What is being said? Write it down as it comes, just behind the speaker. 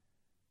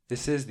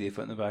This is the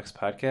Foot in the Box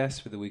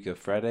podcast for the week of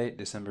Friday,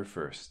 December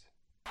 1st.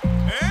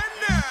 And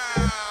now,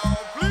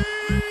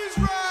 please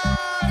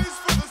rise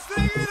for the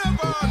singing of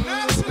our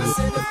national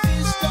anthem.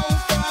 Fish don't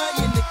fry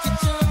in the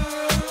kitchen.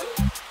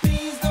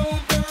 Beans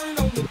don't burn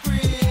on the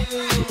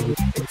grill.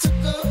 It took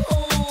a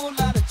whole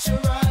lot of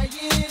trying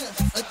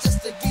just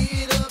to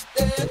get up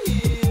that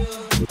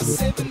hill. I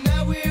said, but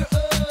now we're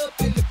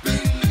up in the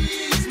big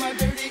leagues. My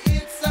dirty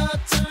hits our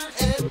turn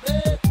at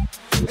bat.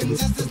 And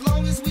just as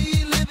long as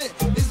we live it,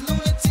 it's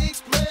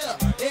lunatics player.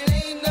 It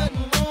ain't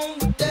nothing wrong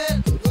with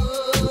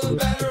that.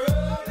 Batter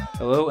up.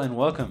 Hello and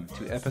welcome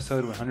to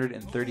episode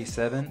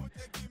 137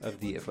 of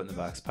the Foot in the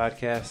Box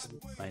podcast.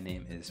 My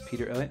name is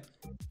Peter Elliott,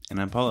 And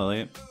I'm Paul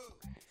Elliott.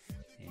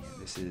 and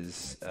this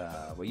is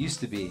what used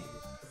to be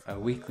a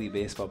weekly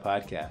baseball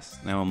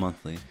podcast. Now a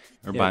monthly,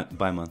 or Yeah.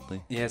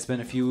 bi-monthly. Yeah, it's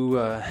been a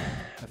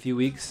few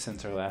weeks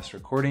since our last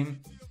recording.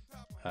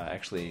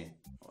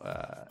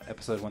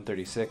 Episode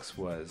 136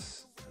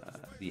 was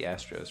the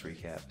Astros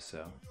recap,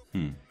 so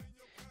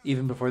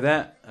even before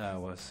that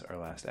was our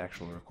last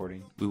actual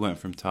recording. We went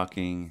from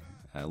talking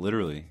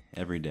literally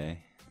every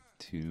day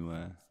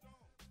to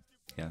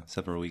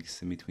several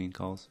weeks in between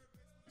calls.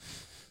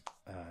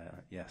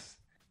 Yes.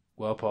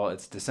 Well, Paul,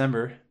 it's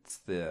December. It's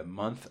the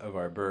month of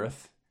our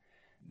birth.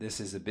 This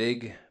is a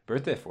big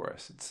birthday for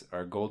us. It's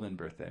our golden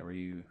birthday. Were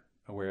you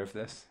aware of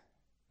this?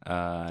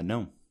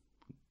 No.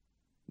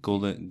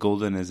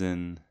 Golden as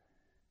in...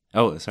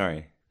 Oh,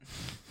 sorry.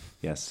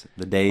 Yes,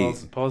 the day...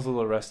 Paul's a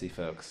little rusty,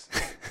 folks.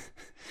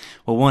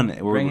 Well,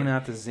 we're Bringing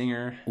out the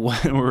zinger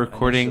when we're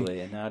recording...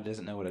 initially, and now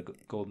doesn't know what a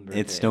golden birthday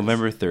is. It's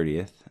November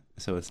 30th,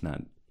 so it's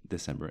not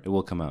December. It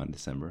will come out in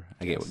December.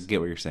 I get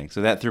what you're saying.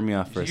 So that threw me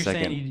off for a You're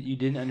second. saying you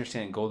didn't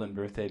understand golden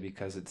birthday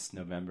because it's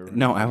November?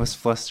 No, I was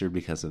flustered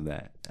because of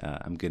that.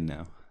 I'm good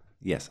now.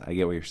 Yes, I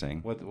get what you're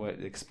saying.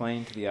 What?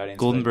 Explain to the audience.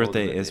 Golden what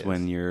birthday is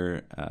when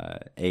your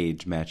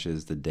age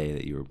matches the day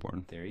that you were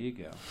born. There you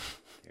go.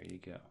 There you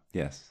go.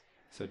 Yes.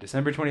 So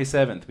December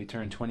 27th, we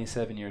turned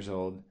 27 years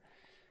old.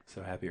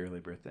 So happy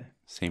early birthday.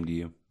 Same to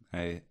you.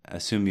 I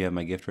assume you have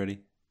my gift ready?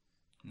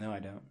 No, I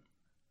don't.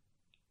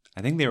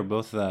 I think they were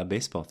both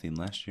baseball themed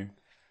last year,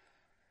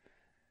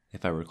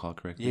 if I recall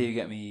correctly. Yeah, you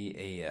got me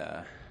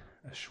a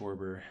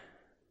Schwarber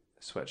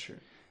sweatshirt.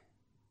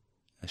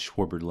 A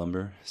Schwarber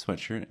Lumber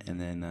sweatshirt,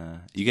 and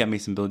then you got me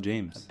some Bill A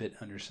James. bit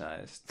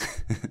undersized.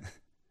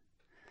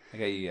 I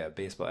got you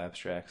baseball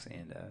abstracts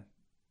and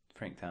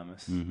Frank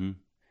Thomas Mm-hmm.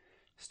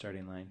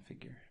 starting line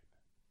figure.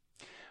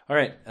 All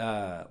right.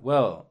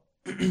 Well,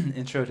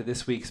 intro to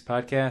this week's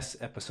podcast,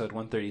 episode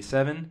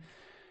 137.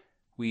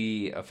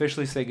 We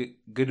officially say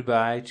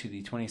goodbye to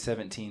the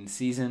 2017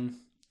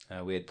 season.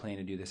 We had planned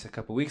to do this a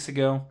couple weeks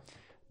ago,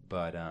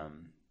 but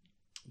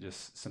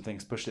just some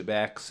things pushed it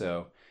back.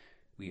 So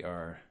we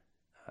are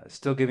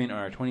still giving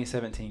our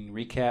 2017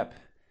 recap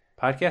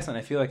podcast, and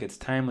I feel like it's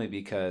timely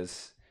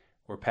because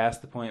we're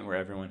past the point where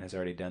everyone has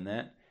already done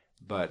that,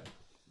 but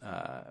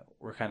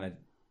we're kind of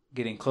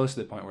getting close to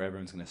the point where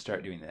everyone's going to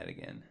start doing that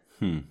again.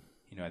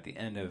 You know, at the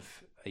end of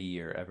a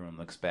year, everyone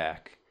looks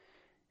back.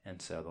 And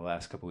so the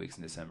last couple weeks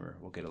in December,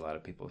 we'll get a lot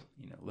of people,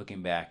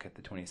 looking back at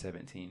the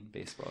 2017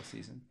 baseball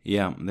season.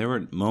 Yeah, there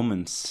were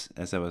moments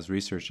as I was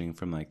researching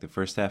from like the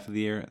first half of the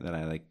year that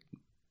I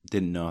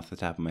didn't know off the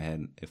top of my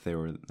head if they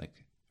were like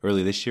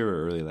early this year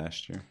or early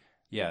last year.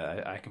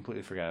 Yeah, I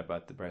completely forgot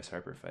about the Bryce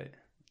Harper fight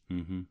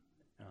Mm-hmm.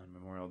 on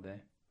Memorial Day.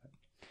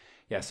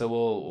 Yeah, so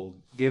we'll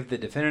give the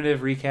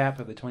definitive recap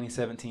of the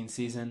 2017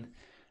 season,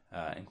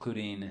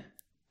 including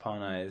Paul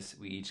and I's.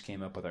 We each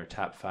came up with our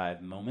top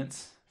 5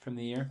 moments from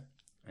the year,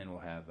 and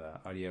we'll have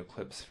audio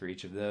clips for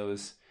each of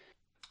those.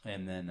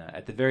 And then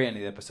at the very end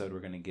of the episode, we're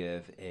going to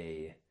give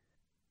a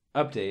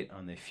update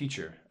on the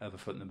future of A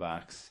Foot in the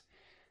Box.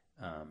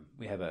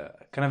 We have a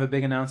kind of a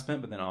big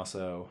announcement, but then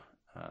also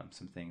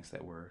some things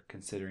that we're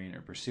considering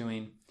or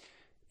pursuing,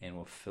 and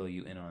we'll fill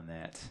you in on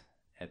that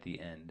at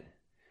the end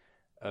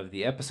of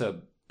the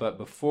episode. But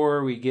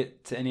before we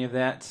get to any of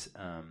that,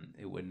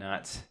 it would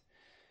not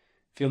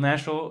feel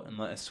natural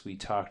unless we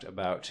talked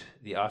about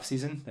the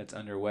off-season that's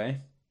underway.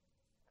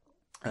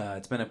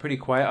 It's been a pretty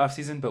quiet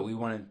offseason, but we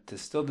wanted to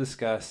still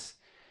discuss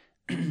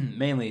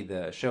mainly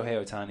the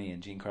Shohei Ohtani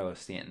and Giancarlo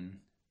Stanton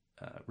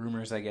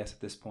rumors, I guess,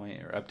 at this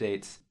point, or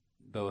updates.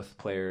 Both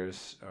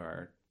players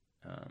are,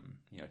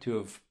 two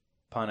of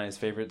Panay's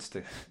favorites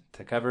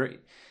to cover,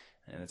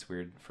 and it's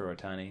weird for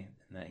Ohtani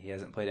in that he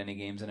hasn't played any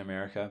games in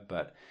America,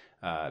 but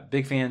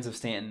big fans of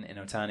Stanton and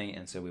Ohtani,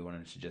 and so we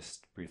wanted to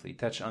just briefly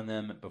touch on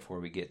them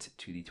before we get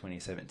to the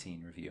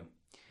 2017 review.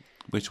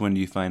 Which one do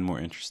you find more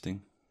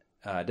interesting?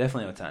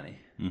 Definitely Ohtani.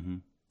 Mm-hmm.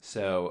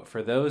 So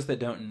for those that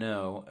don't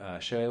know,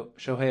 Shohei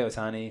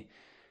Ohtani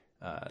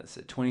is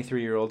a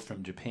 23-year-old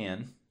from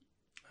Japan,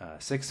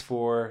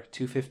 6'4",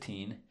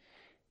 215,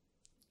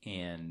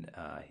 and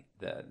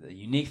the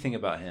unique thing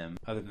about him,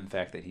 other than the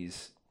fact that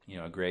he's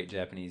a great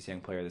Japanese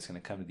young player that's going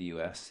to come to the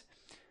U.S.,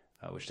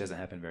 which doesn't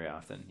happen very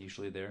often.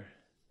 Usually they're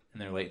in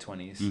their late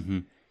 20s. Mm-hmm.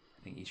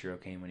 I think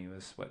Ichiro came when he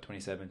was,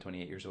 27,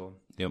 28 years old.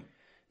 Yep.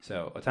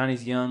 So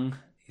Ohtani's young.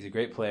 He's a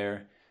great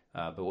player.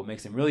 But what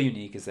makes him really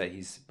unique is that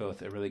he's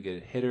both a really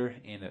good hitter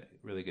and a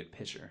really good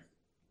pitcher.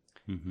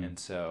 Mm-hmm. And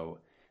so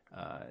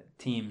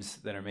teams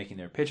that are making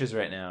their pitches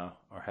right now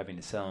are having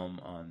to sell them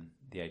on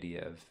the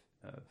idea of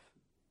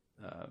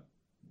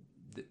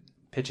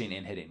pitching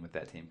and hitting with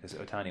that team because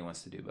Ohtani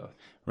wants to do both.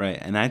 Right,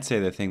 and I'd say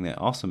the thing that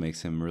also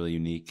makes him really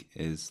unique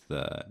is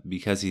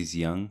because he's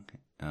young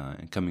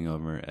and coming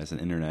over as an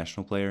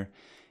international player,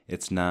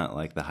 it's not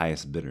like the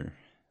highest bidder.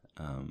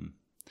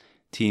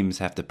 Teams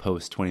have to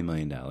post $20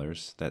 million.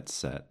 That's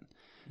set.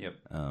 Yep.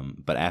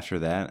 But after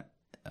that,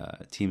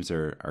 teams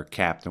are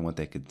capped on what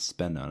they could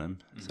spend on him.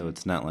 Mm-hmm. So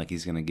it's not like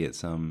he's going to get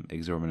some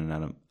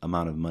exorbitant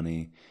amount of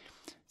money.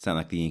 It's not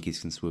like the Yankees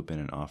can swoop in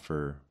and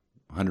offer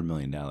 $100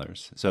 million.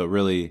 So it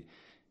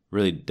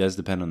really does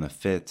depend on the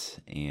fit.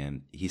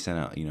 And he sent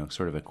out,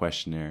 sort of a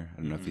questionnaire. I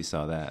don't know if you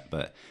saw that,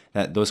 but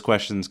those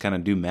questions kind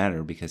of do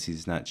matter because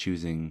he's not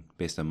choosing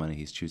based on money.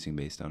 He's choosing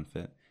based on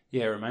fit.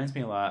 Yeah, it reminds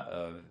me a lot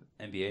of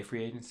NBA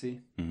free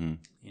agency. Mm-hmm.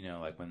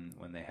 Like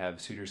when they have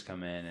suitors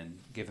come in and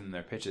give them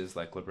their pitches,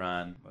 like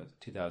LeBron,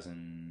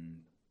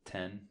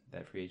 2010,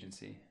 that free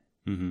agency.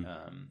 Mm-hmm.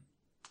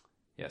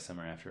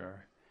 Summer after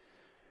our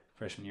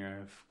freshman year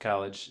of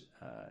college.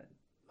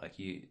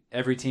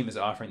 Every team is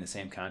offering the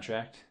same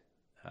contract,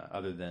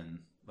 other than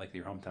like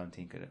your hometown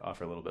team could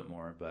offer a little bit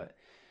more, but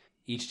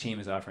each team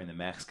is offering the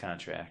max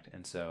contract,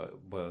 and so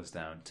it boils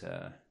down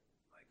to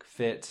like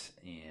fit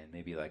and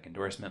maybe like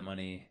endorsement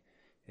money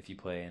if you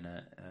play in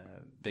a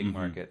big Mm-hmm.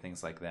 market,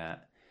 things like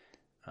that.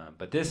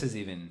 But this is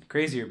even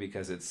crazier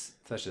because it's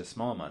such a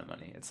small amount of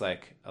money. It's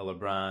like a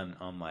LeBron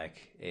on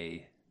like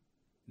a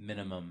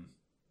minimum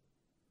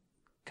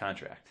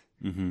contract.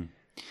 Mm-hmm.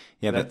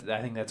 Yeah,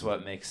 I think that's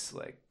what makes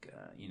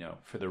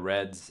for the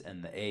Reds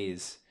and the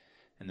A's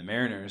and the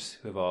Mariners,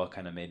 who have all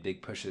kind of made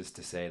big pushes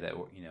to say that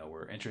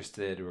we're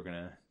interested, we're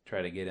gonna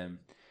try to get him.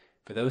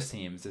 For those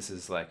teams, this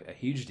is like a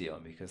huge deal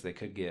because they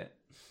could get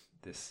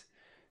this,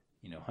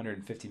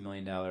 $150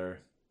 million, and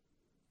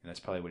that's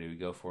probably what he would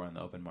go for on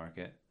the open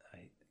market. I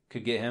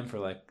could get him for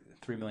like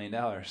 $3 million.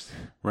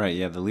 right.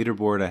 Yeah, the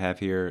leaderboard I have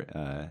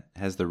here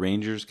has the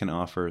Rangers can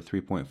offer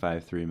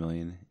 $3.53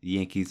 million, the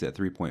Yankees at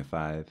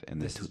 $3.5,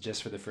 and This is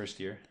just for the first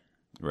year.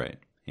 right,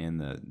 and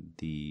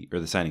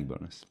the signing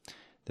bonus.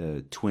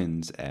 The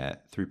Twins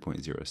at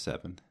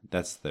 3.07.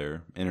 That's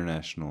their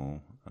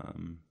international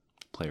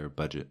player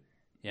budget.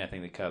 Yeah, I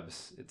think the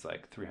Cubs, it's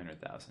like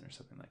 300,000 or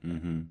something like that.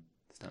 Mm-hmm.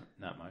 It's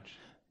not much.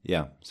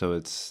 Yeah, so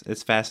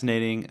it's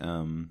fascinating.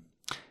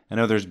 I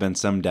know there's been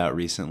some doubt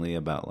recently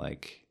about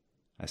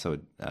I saw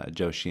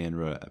Joe Sheehan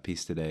wrote a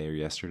piece today or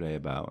yesterday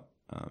about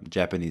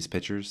Japanese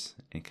pitchers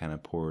and kind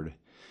of poured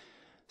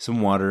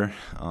some water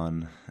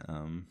on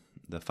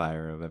the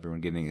fire of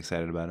everyone getting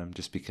excited about him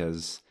just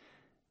because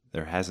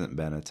there hasn't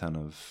been a ton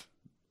of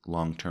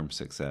long-term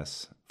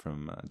success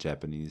from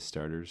Japanese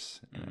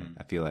starters. Mm-hmm.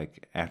 I feel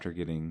like after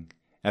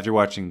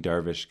watching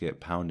Darvish get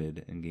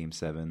pounded in Game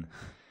 7,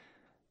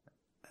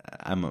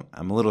 I'm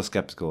a little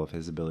skeptical of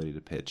his ability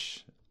to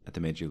pitch at the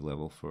major league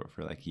level for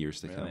like years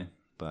to Really? come.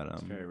 But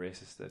It's very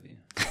racist of you.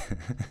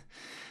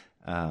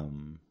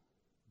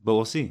 but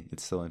we'll see.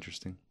 It's still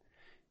interesting.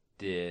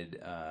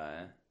 Did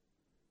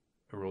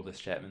Aroldis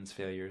Chapman's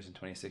failures in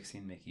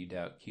 2016 make you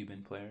doubt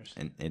Cuban players?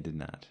 And it did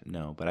not.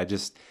 No, but I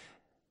just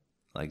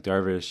like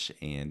Darvish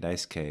and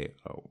Daisuke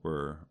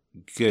were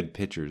good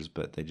pitchers,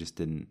 but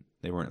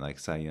they weren't like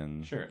Cy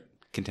Young Sure.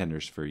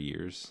 contenders for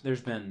years.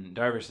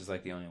 Darvish is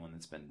like the only one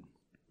that's been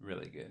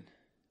really good.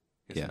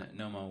 Yeah.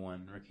 Nomo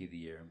won Rookie of the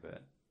Year,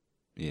 but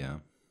Yeah.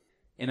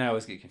 and I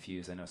always get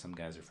confused. I know some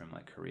guys are from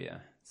like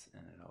Korea,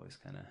 and it always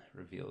kind of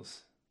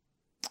reveals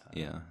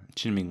Yeah.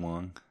 Chin-Ming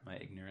Wong. my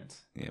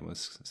ignorance. Yeah, it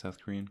was South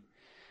Korean.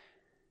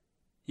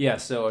 Yeah,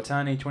 so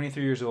Ohtani,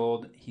 23 years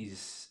old.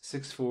 He's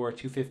 6'4",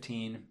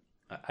 215.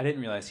 I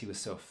didn't realize he was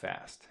so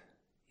fast.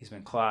 He's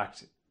been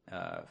clocked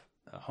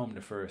home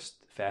to first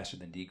faster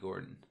than D.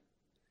 Gordon,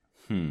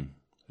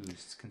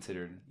 who's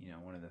considered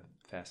one of the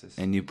fastest.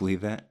 And you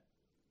believe that?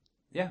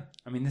 Yeah,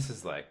 I mean this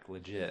is like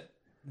legit.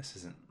 This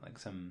isn't like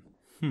some.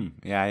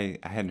 Yeah, I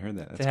hadn't heard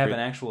that. That's to have great.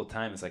 an actual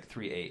time is like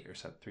 3.8 or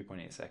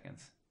 3.8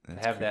 seconds.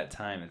 That's to have cra- that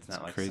time, it's not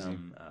that's like crazy.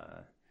 some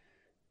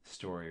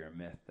story or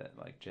myth that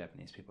like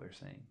Japanese people are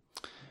saying.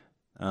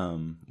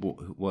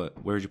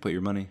 Where'd you put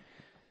your money?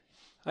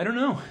 I don't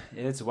know.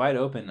 It's wide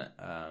open.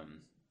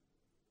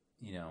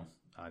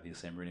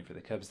 Obviously I'm rooting for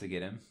the Cubs to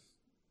get him.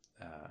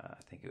 I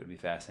think it would be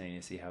fascinating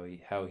to see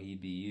how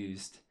he'd be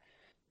used.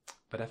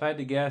 But if I had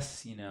to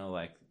guess,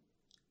 like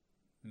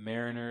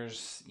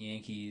Mariners,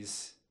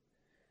 Yankees,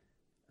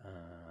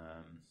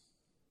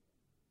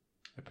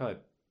 I'd probably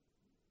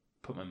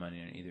put my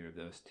money on either of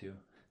those two.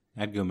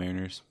 I'd go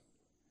Mariners.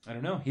 I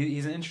don't know.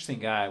 He's an interesting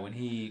guy. When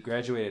he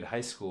graduated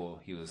high school,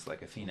 he was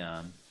like a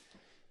phenom.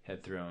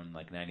 Had thrown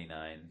like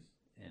 99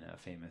 in a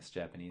famous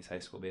Japanese high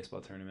school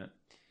baseball tournament.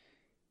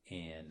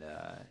 And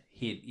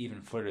he had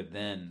even flirted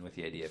then with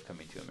the idea of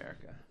coming to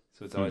America.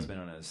 So it's always been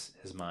on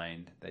his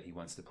mind that he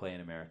wants to play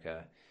in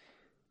America.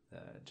 The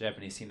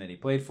Japanese team that he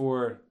played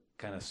for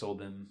kind of sold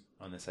him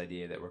on this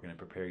idea that we're going to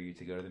prepare you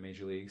to go to the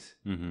major leagues.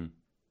 Mm-hmm.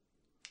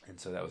 And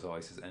so that was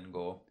always his end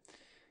goal.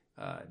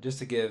 Just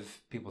to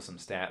give people some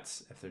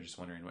stats, if they're just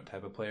wondering what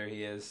type of player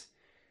he is.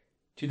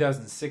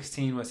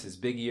 2016 was his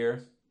big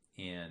year,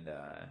 and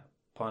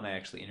Paul and I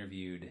actually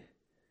interviewed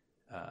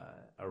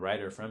a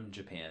writer from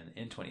Japan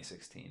in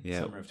 2016,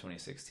 summer of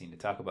 2016, to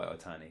talk about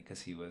Otani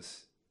because he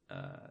was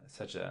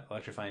such an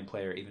electrifying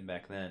player even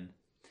back then.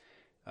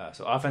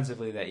 So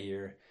offensively that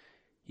year,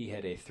 he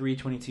had a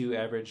 322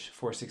 average,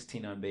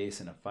 416 on base,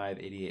 and a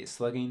 588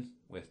 slugging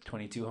with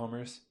 22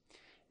 homers.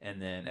 And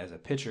then as a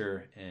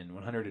pitcher, in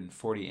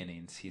 140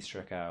 innings, he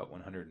struck out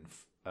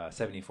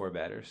 174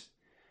 batters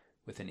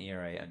with an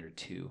ERA under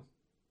 2.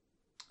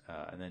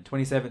 And then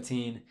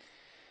 2017,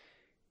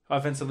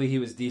 offensively he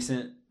was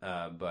decent,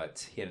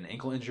 but he had an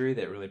ankle injury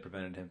that really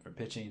prevented him from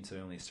pitching, so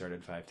he only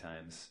started 5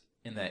 times.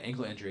 And that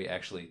ankle injury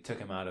actually took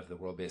him out of the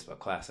World Baseball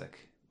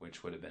Classic,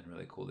 which would have been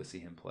really cool to see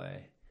him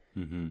play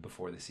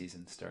before the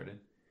season started.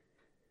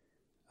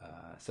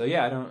 So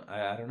yeah, I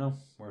don't know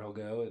where he'll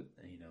go.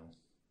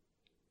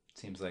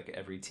 Seems like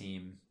every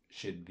team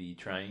should be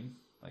trying,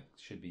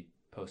 should be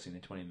posting the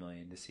 $20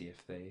 million to see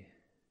if they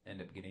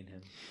end up getting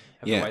him.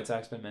 Have the White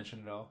Sox been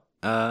mentioned at all?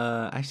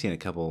 I've seen a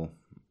couple.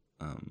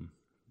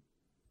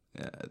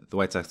 The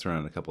White Sox thrown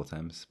out a couple of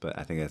times, but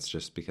I think that's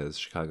just because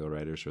Chicago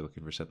writers are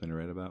looking for something to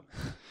write about.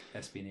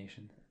 SB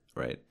Nation.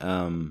 Right.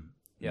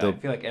 Yeah, I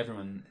feel like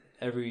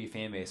every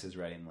fan base is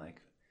writing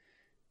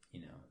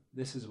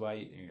this is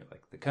why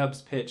the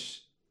Cubs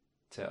pitch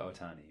to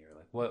Otani, or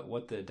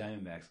what the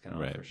Diamondbacks can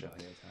offer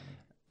Shohei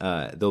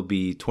Otani. There'll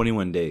be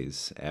 21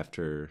 days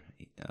after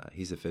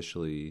he's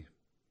officially,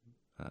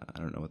 I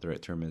don't know what the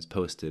right term is,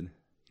 posted.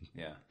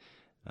 Yeah.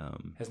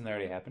 Hasn't that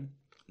already happened?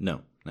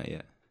 No, not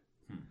yet.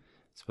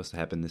 It's supposed to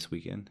happen this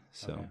weekend.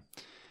 So. Okay.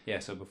 Yeah,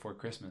 so before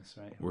Christmas,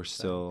 right? We're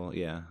still,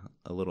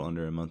 a little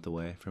under a month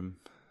away from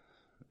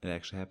it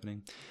actually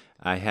happening.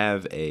 I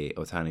have a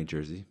Otani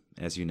jersey,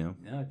 as you know.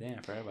 Oh, damn,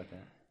 I forgot about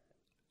that.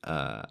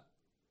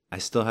 I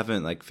still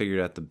haven't figured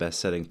out the best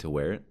setting to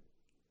wear it.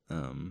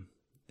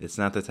 It's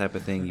not the type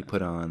of thing you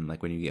put on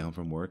when you get home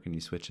from work and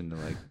you switch into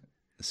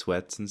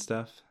sweats and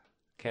stuff.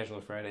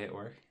 Casual Friday at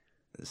work.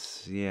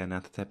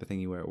 Not the type of thing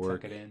you wear at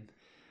work. Tuck it in.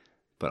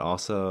 But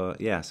also,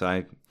 so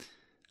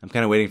I'm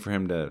kind of waiting for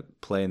him to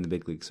play in the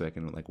big league so I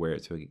can wear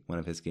it to one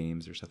of his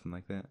games or something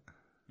like that.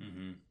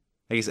 Mm-hmm.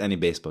 I guess any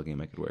baseball game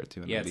I could wear it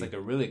to. Yeah, it's a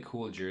really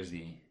cool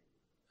jersey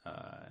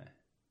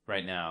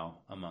right now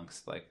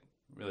amongst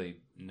really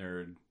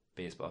nerd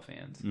baseball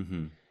fans.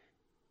 Mm-hmm.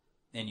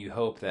 And you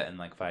hope that in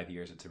 5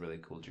 years it's a really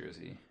cool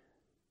jersey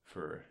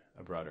for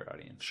a broader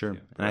audience. Sure.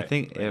 Too. And I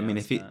think,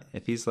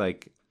 if he's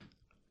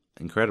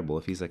incredible,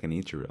 if he's an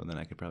Ichiro, then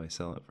I could probably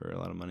sell it for a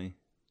lot of money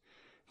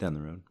down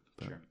the road.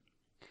 But. Sure.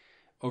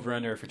 Over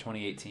under for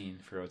 2018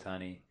 for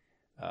Otani,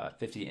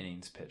 50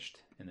 innings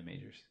pitched in the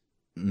majors.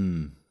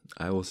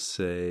 I'll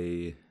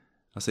say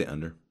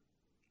under.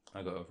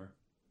 I'll go over.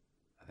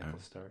 I think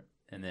we'll start.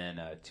 And then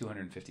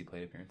 250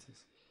 plate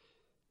appearances.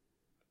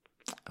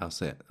 I'll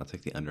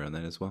take the under on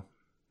that as well.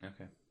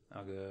 Okay.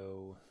 I'll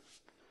go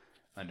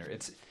under.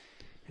 It's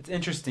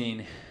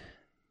interesting.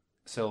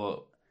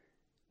 So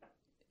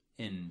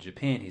in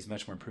Japan, he's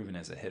much more proven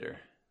as a hitter.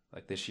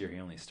 This year, he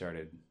only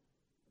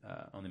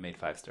made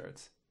 5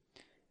 starts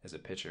as a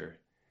pitcher,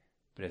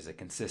 but as a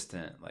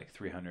consistent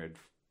 300,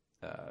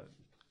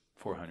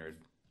 400,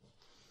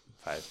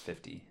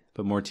 550.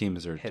 But more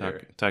teams are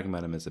talking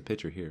about him as a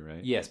pitcher here,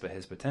 right? Yes, but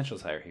his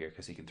potential's higher here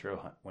because he can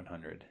throw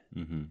 100.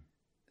 Mm-hmm.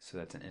 So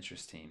that's an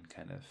interesting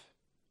kind of...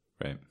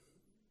 Right.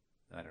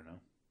 I don't know.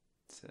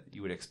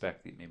 You would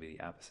expect maybe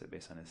the opposite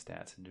based on his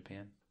stats in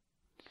Japan.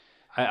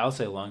 I'll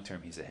say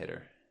long-term he's a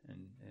hitter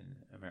in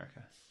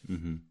America.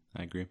 Mm-hmm.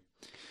 I agree.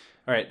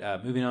 All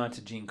right, moving on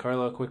to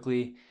Giancarlo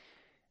quickly.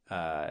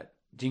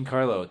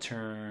 Giancarlo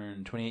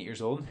turned 28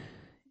 years old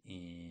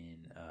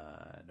in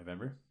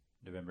November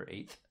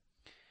 8th.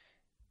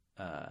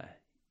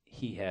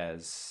 He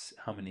has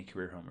how many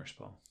career homers,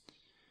 Paul?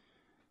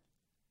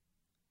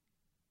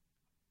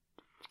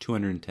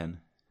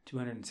 210.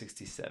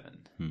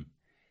 267.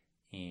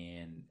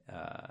 And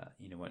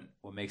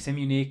what makes him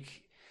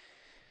unique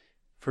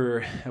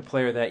for a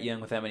player that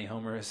young with that many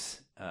homers,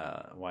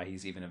 why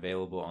he's even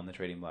available on the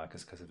trading block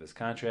is because of his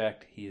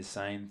contract. He is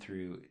signed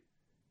through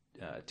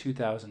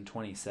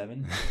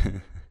 2027.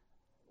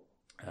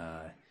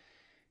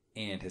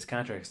 And his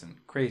contract is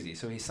crazy.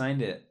 So he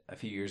signed it a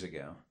few years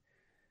ago,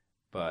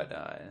 but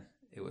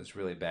it was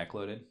really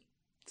backloaded.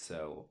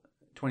 So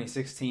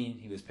 2016,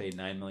 he was paid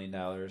 $9 million.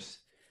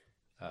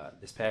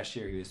 This past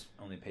year, he was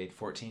only paid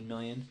 $14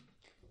 million.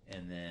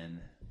 And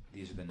then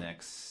these are the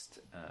next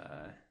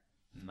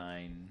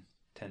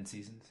 9-10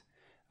 seasons.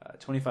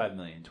 25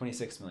 million,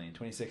 26 million,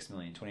 26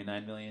 million,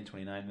 29 million,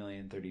 29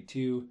 million,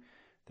 32,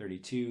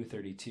 32,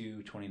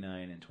 32,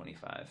 29, and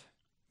 25.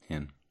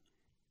 Man.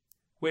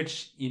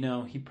 Which, he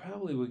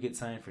probably would get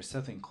signed for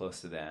something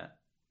close to that.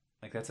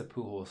 That's a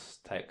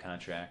Pujols type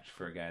contract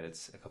for a guy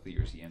that's a couple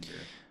years younger.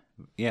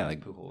 Yeah,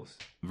 Pujols.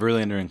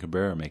 Verlander and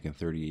Cabrera are making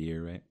 30 a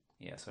year, right?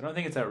 Yeah, so I don't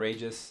think it's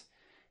outrageous.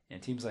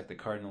 And teams like the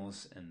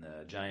Cardinals and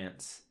the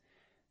Giants,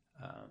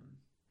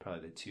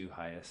 probably the two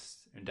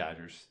highest, and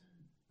Dodgers.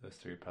 Those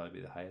three would probably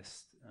be the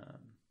highest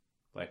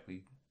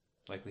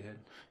likelihood.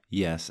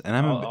 Yes,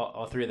 and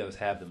all three of those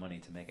have the money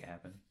to make it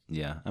happen.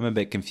 Yeah, I'm a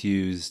bit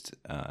confused.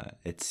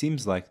 It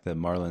seems like the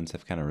Marlins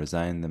have kind of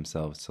resigned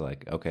themselves to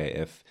like, okay,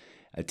 if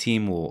a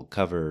team will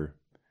cover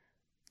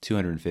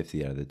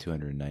 250 out of the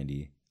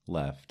 290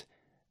 left,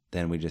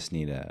 then we just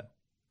need a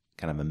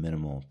kind of a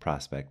minimal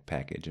prospect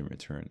package in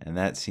return. And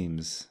that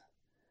seems,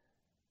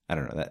 I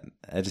don't know,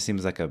 that just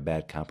seems like a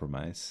bad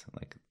compromise.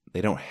 Like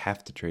they don't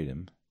have to trade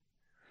him.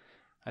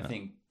 I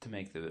think to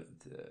make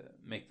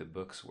the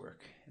books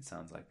work, it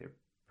sounds like they're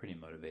pretty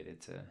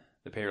motivated to.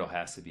 The payroll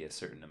has to be a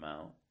certain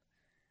amount,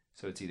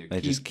 so it's either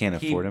They just can't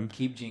afford him.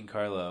 Keep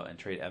Giancarlo and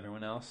trade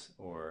everyone else,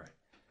 or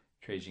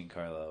trade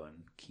Giancarlo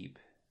and keep,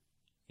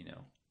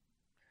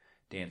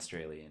 Dan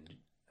Straley and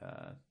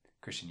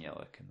Christian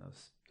Yelich and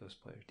those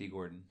players. D.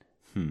 Gordon.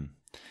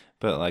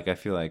 But like I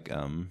feel like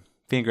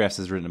Fangraphs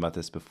has written about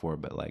this before,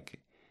 but like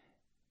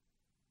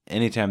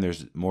anytime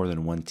there's more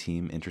than one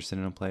team interested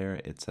in a player,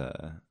 it's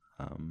a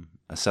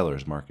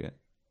seller's market.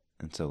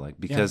 And so like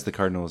because the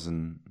Cardinals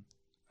and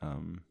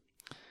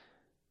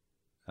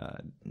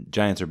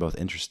Giants are both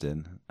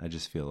interested, I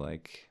just feel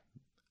like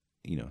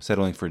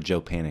settling for Joe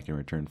Panic in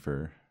return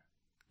for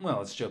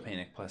it's Joe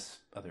Panic plus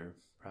other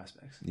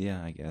prospects.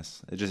 Yeah, I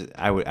guess.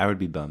 I would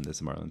be bummed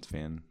as a Marlins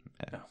fan,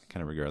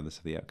 kind of regardless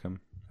of the outcome.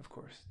 Of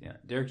course, yeah.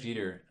 Derek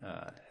Jeter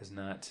has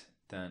not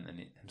done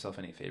himself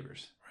any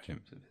favors in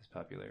terms of his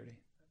popularity.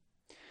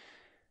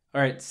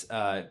 All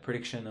right,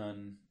 prediction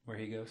on where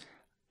he goes?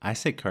 I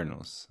say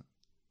Cardinals.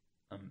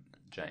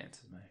 Giants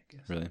is my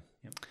guess. Really?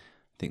 Yep.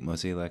 I think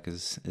Mozeliak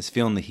is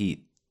feeling the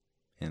heat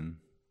and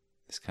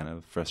is kind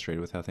of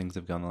frustrated with how things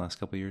have gone the last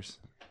couple of years.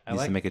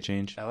 Needs to make a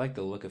change. I like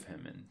the look of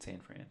him in San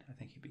Fran. I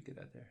think he'd be good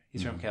out there.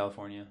 He's from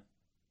California.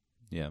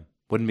 Yeah.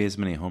 Wouldn't be as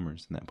many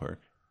homers in that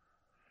park.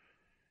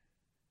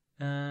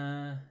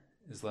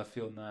 Is left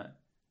field not?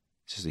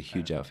 It's just a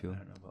huge outfield. I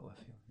don't know about left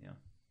field.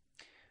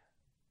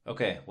 Yeah.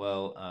 Okay.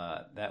 Well,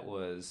 that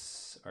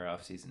was our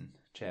off-season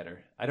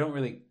chatter. I don't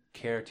really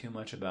care too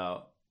much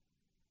about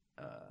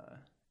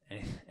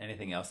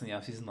anything else in the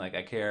offseason. Like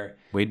I care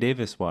Wade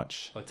Davis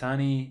watch.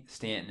 Ohtani,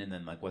 Stanton, and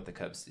then like what the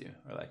Cubs do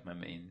are like my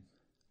main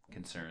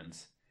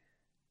concerns.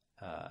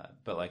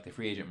 But like the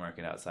free agent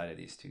market outside of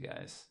these two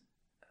guys,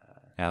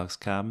 Alex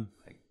Cobb,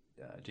 like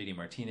JD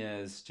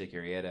Martinez, Jake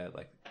Arrieta,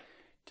 like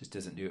just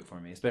doesn't do it for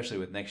me, especially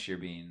with next year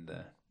being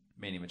the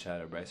Manny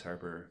Machado, Bryce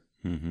Harper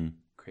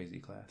crazy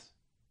class.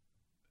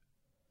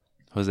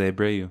 Jose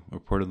Abreu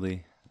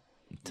reportedly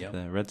to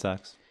the Red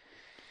Sox.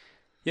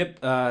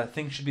 Yep,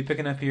 things should be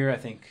picking up here. I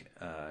think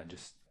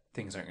just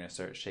things aren't going to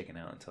start shaking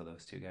out until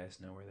those two guys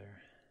know where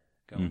they're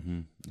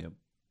going. Yep.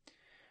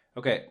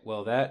 Okay,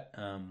 well, that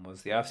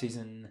was the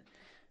off-season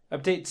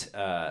update.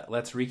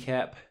 Let's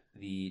recap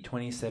the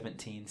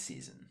 2017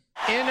 season.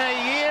 In a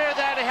year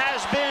that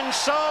has been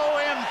so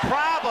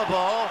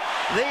improbable,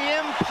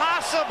 the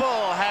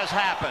impossible has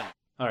happened.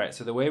 All right,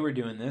 so the way we're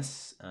doing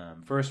this,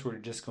 first we're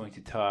just going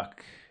to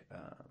talk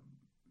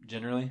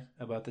generally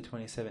about the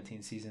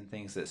 2017 season,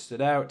 things that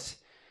stood out,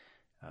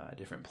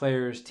 different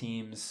players,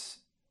 teams,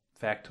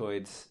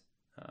 factoids,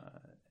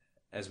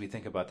 as we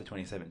think about the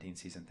 2017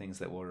 season, things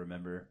that we'll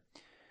remember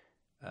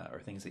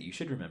or things that you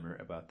should remember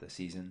about the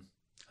season.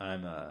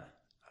 I'm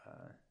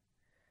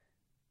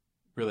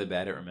really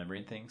bad at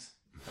remembering things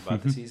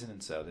about the season,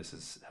 and so this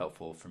is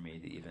helpful for me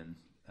to even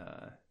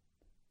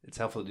it's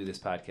helpful to do this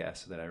podcast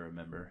so that I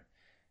remember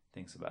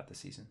things about the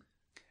season.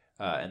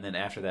 And then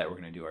after that, we're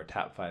going to do our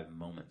top 5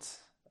 moments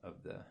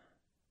of the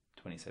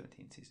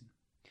 2017 season.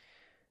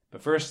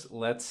 But first,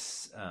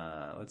 let's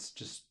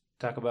just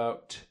talk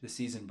about the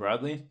season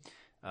broadly.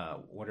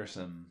 What are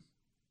some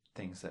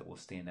things that will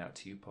stand out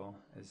to you, Paul,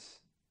 as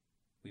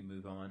we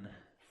move on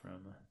from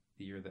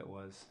the year that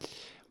was?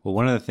 Well,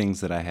 one of the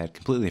things that I had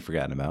completely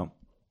forgotten about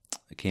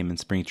came in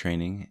spring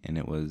training, and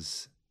it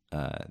was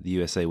the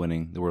USA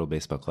winning the World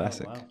Baseball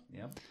Classic, Oh, wow.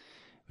 Yep.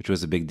 which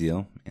was a big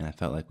deal, and I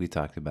felt like we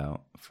talked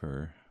about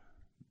for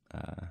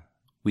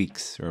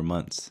weeks or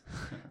months.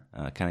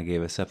 Kind of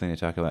gave us something to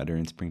talk about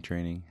during spring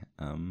training.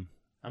 I'm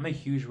a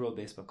huge World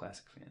Baseball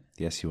Classic fan.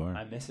 Yes, you are.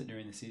 I miss it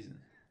during the season.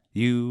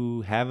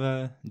 You have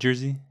a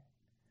jersey?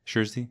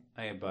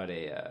 I bought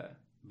a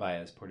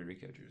Baez Puerto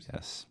Rico jersey.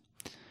 Yes.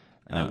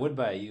 And I would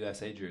buy a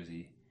USA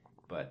jersey,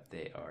 but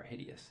they are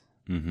hideous.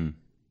 Mm-hmm.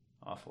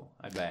 Awful.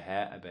 I'd buy a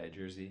hat, I'd buy a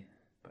jersey,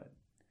 but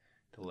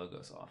the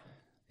logo's awful.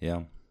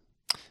 Yeah.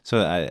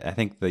 So I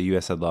think the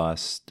U.S. had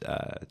lost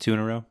 2 in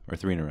a row or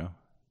 3 in a row.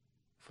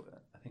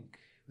 I think,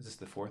 was this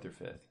the 4th or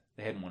 5th?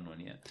 They hadn't won one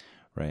yet.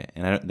 Right.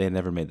 And they had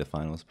never made the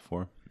finals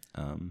before.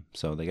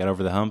 So they got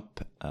over the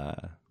hump.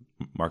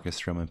 Marcus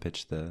Stroman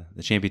pitched the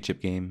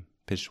championship game,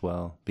 pitched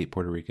well, beat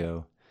Puerto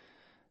Rico.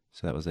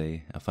 So that was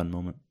a fun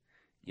moment.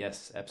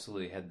 Yes,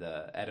 absolutely. Had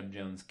the Adam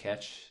Jones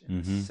catch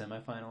in the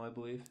semifinal, I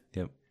believe.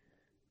 Yep.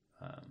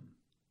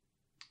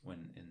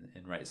 When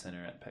in right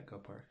center at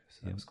Petco Park.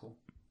 So that was cool.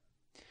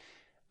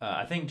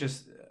 I think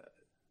just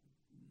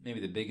maybe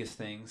the biggest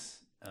things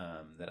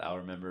that I'll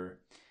remember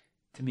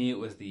To me, it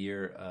was the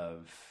year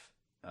of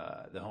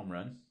the home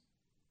run.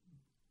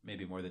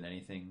 Maybe more than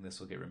anything, this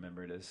will get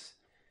remembered as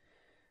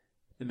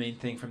the main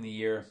thing from the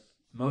year.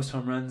 Most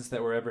home runs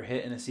that were ever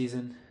hit in a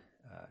season,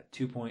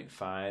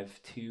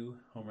 2.52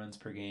 home runs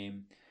per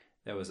game.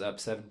 That was up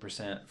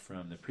 7%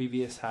 from the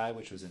previous high,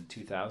 which was in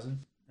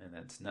 2000. And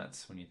that's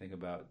nuts when you think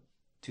about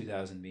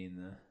 2000 being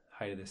the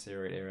height of the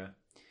steroid era.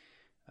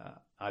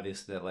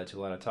 Obviously, that led to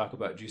a lot of talk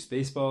about juice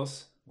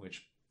baseballs,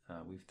 which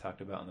we've talked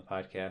about on the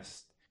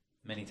podcast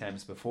many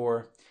times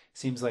before.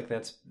 Seems like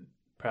that's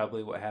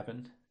probably what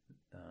happened.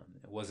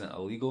 It wasn't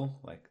illegal.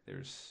 Like,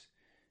 there's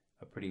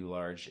a pretty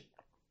large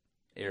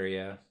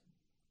area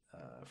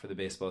for the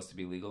baseballs to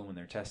be legal when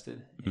they're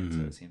tested. And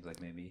so it seems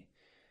like maybe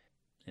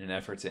in an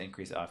effort to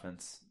increase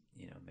offense,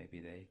 maybe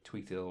they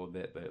tweaked it a little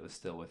bit, but it was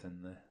still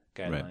within the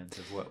guidelines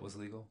of what was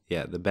legal.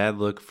 Yeah, the bad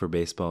look for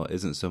baseball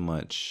isn't so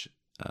much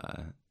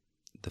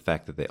the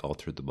fact that they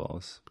altered the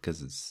balls,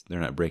 because they're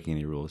not breaking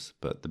any rules,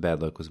 but the bad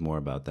look was more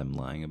about them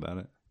lying about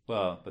it.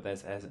 Well, but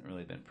that hasn't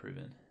really been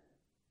proven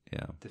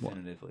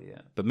definitively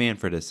yet. But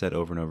Manfred has said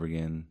over and over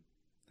again,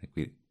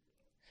 the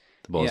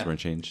balls weren't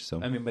changed.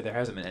 So I mean, but there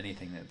hasn't been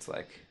anything that's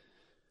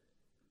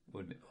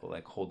would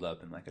hold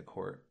up in a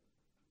court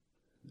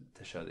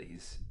to show that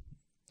he's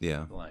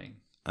lying.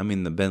 I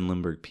mean, the Ben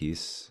Lindbergh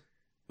piece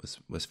was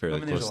fairly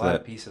close to that. There's a lot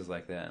of pieces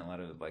like that and a lot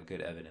of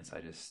good evidence.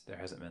 There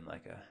hasn't been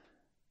a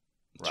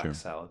rock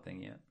solid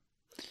thing yet.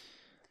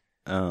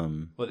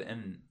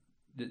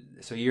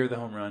 So year of the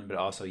home run, but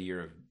also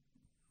year of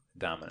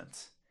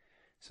dominance.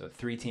 So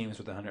 3 teams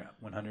with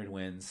 100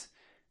 wins.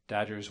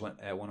 Dodgers went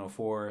at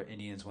 104,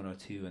 Indians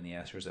 102, and the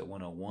Astros at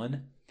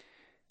 101.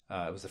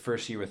 It was the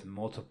first year with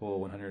multiple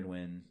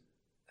 100-win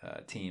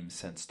teams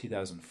since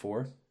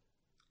 2004.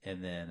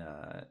 And then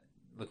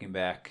looking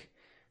back,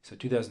 so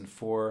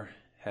 2004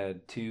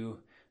 had 2,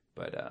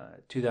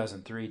 but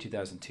 2003,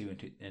 2002,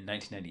 and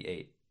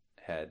 1998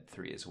 had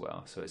 3 as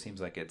well. So it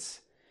seems like it's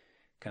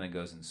kind of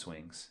goes in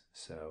swings.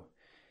 So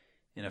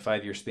in a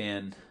 5-year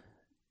span,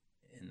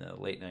 in the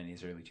late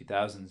 90s, early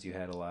 2000s, you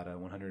had a lot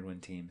of 100-win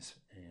teams,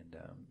 and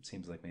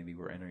seems like maybe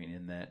we're entering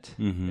in that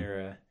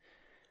era.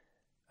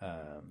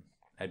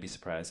 I'd be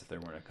surprised if there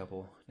weren't a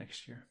couple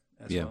next year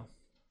as well.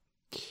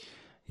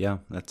 Yeah,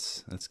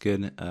 that's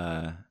good.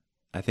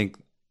 I think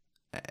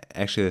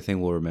actually the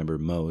thing we'll remember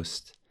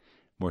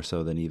more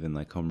so than even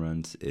home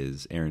runs,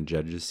 is Aaron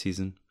Judge's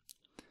season,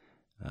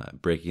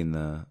 breaking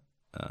the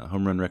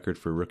home run record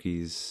for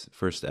rookies,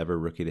 first ever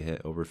rookie to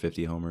hit over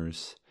 50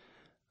 homers,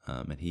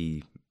 and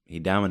he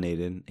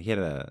dominated. He had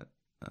a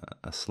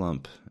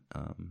slump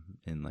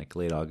in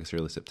late August,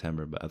 early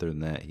September, but other than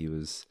that, he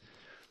was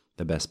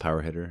the best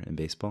power hitter in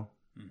baseball.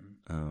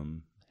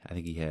 I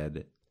think he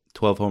had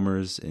 12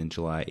 homers in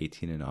July,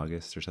 18 in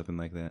August, or something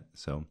like that.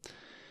 So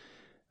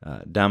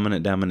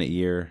dominant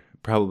year.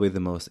 Probably the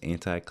most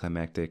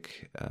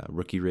anticlimactic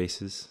rookie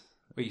races.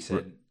 What you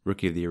said?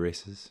 Rookie of the year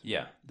races.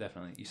 Yeah,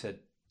 definitely. You said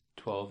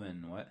 12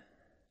 and what?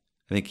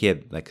 I think he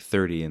had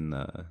 30 in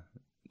the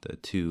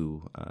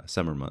 2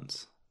 summer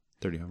months.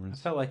 30 home runs.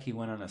 I felt like he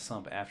went on a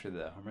slump after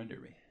the home run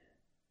derby.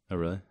 Oh,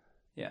 really?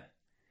 Yeah.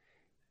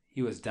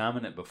 He was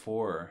dominant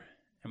before.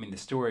 I mean, the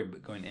story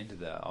going into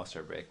the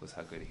All-Star break was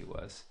how good he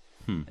was.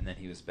 And then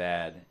he was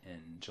bad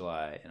in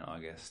July and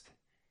August.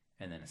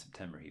 And then in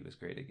September, he was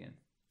great again.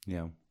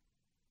 Yeah.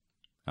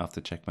 I'll have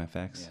to check my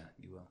facts. Yeah,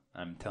 you will.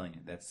 I'm telling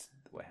you, that's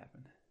what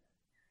happened.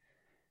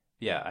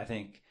 Yeah, I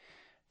think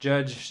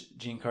Judge,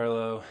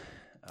 Giancarlo...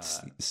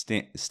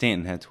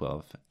 Stanton had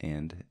 12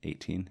 and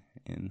 18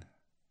 in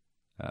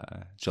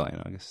July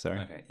and August. Sorry.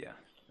 Okay, yeah.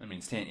 I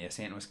mean,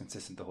 Stanton was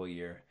consistent the whole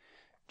year.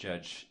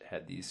 Judge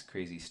had these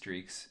crazy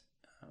streaks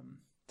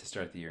to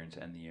start the year and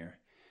to end the year.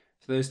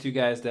 So those 2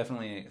 guys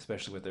definitely,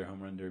 especially with their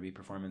home run derby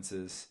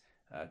performances.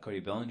 Cody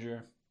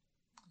Bellinger,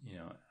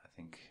 I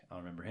think I'll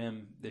remember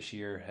him this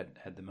year,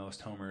 had the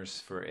most homers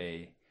for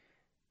a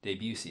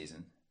debut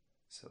season.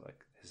 So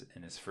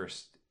in his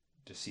first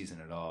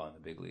season at all in the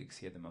big leagues,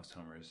 he had the most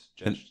homers.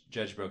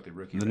 Judge broke the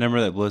rookie record. The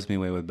number that blows me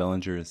away with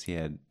Bellinger is he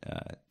had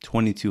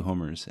 22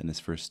 homers in his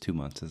first 2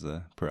 months as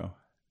a pro.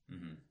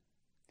 Mm-hmm.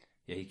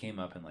 Yeah, he came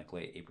up in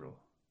late April.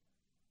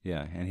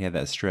 Yeah, and he had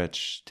that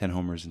stretch, 10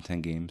 homers in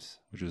 10 games,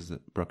 which was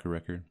the broke a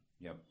record.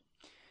 Yep.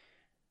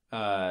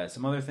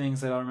 Some other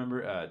things that I'll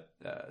remember.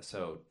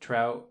 So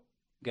Trout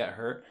got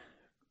hurt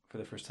for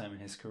the first time in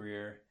his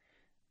career.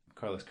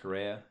 Carlos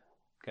Correa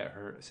got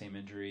hurt, same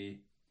injury.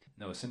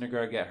 Noah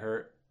Syndergaard got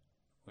hurt,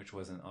 which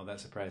wasn't all that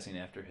surprising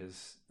after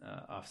his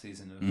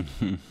offseason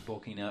of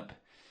bulking up.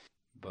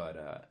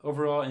 But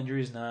overall,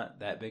 injury is not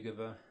that big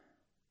of a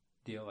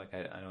deal.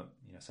 I don't,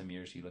 some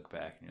years you look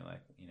back and you're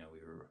like,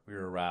 we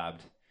were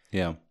robbed.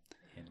 Yeah.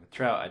 And with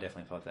Trout, I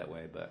definitely felt that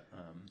way, but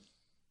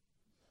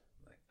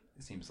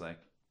it seems like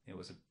it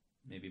was a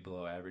maybe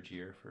below average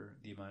year for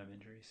the amount of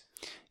injuries.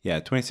 Yeah,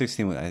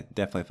 2016 I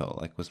definitely felt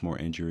was more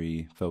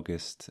injury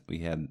focused. We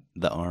had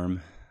The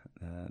Arm,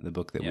 the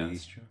book that we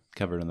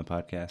covered on the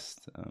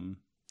podcast. I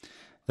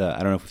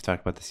don't know if we've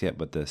talked about this yet,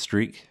 but the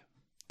streak,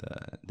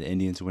 the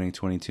Indians winning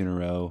 22 in a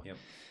row. Yep.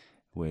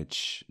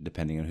 which,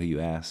 depending on who you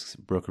ask,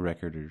 broke a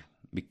record or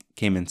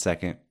came in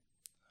second.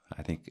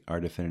 I think our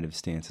definitive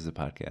stance as a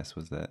podcast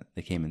was that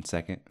they came in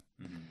second.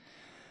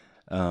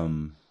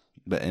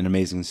 But an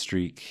amazing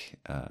streak.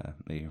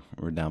 They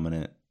were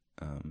dominant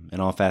in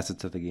all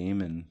facets of the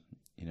game, and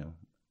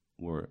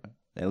were,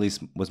 at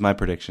least was my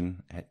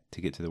prediction,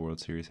 to get to the World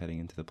Series heading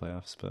into the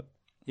playoffs. But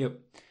Yep.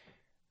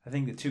 I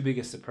think the two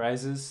biggest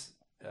surprises,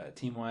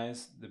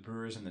 team-wise, the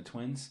Brewers and the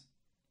Twins,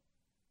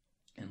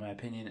 in my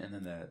opinion, and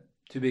then the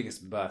two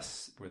biggest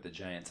busts were the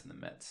Giants and the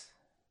Mets.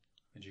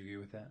 Would you agree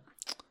with that?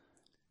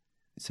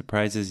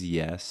 surprises,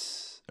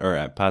 yes,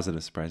 or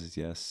positive surprises,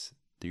 yes.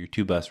 Your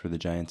two busts were the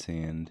Giants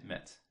and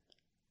Mets.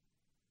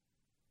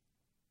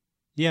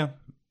 Yeah,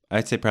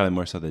 I'd say probably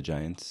more so the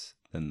Giants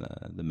than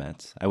the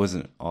Mets. I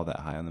wasn't all that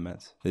high on the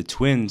Mets. The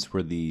Twins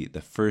were the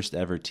first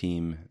ever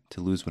team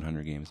to lose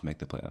 100 games and make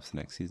the playoffs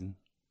next season.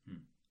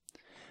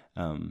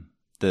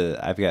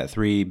 I've got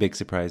three big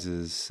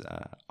surprises.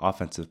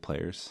 Offensive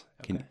players.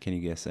 Okay. Can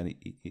you guess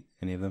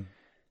any of them?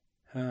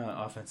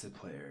 Offensive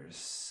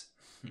players.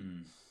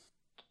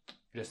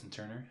 Justin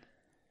Turner.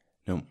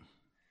 Nope.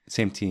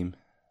 Same team.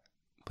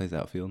 Plays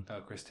outfield.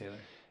 Oh, Chris Taylor.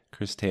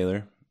 Chris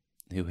Taylor,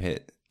 who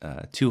hit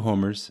 2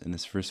 homers in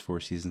his first 4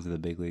 seasons of the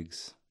big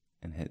leagues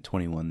and hit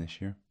 21 this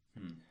year.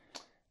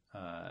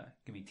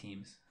 Give me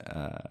teams.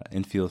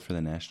 Infield for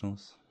the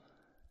Nationals.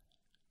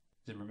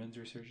 Zimmerman's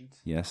resurgence.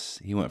 Yes,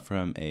 he went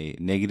from a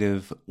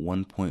negative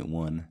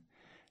 1.1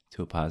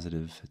 to a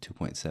positive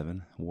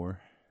 2.7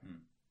 WAR.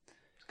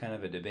 It's kind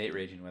of a debate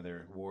raging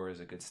whether WAR is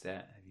a good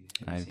stat.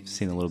 Have you I've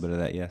seen a little bit of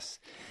that, yes.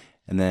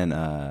 And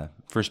then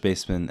first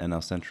baseman,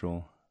 NL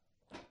Central,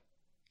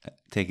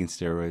 taking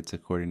steroids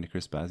according to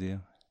Chris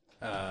Bazio.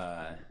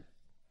 Oh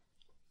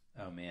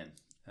man,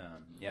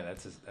 yeah,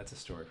 that's a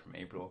story from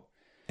April.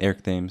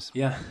 Eric Thames.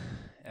 Yeah,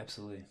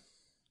 absolutely.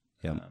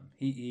 Yep.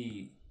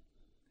 He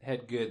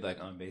had good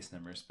on base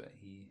numbers, but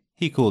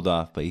He cooled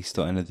off, but he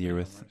still ended the year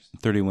with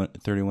 31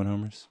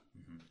 homers.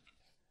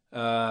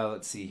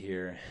 Let's see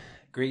here.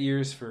 Great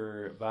years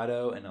for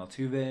Votto and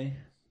Altuve. I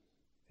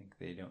think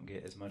they don't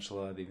get as much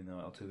love, even though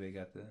Altuve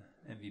got the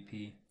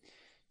MVP.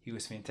 He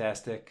was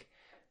fantastic.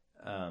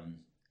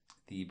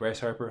 The Bryce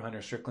Harper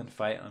Hunter Strickland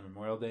fight on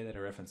Memorial Day that I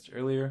referenced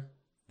earlier,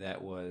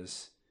 that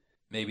was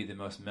maybe the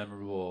most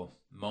memorable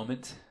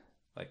moment,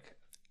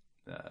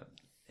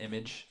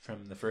 image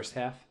from the first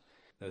half.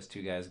 Those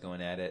two guys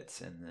going at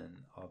it, and then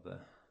all the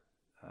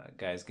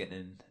guys getting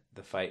in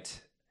the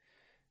fight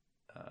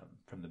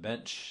from the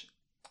bench,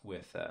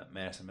 with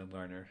Madison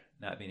Bumgarner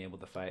not being able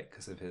to fight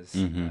because of his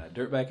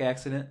dirt bike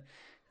accident.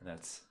 And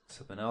that's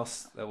something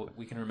else that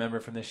we can remember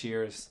from this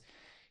year, is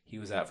he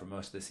was out for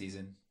most of the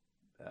season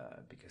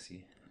because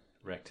he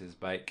wrecked his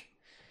bike.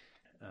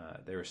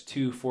 There was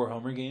 2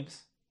 4-homer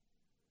games.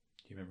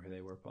 Do you remember who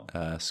they were,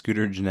 Paul?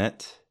 Scooter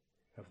Gennett.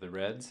 Of the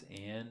Reds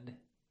and...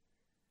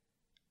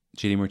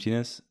 JD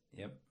Martinez.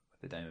 Yep,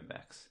 with the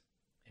Diamondbacks.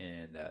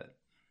 And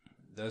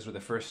those were the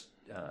first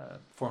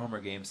 4-homer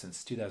games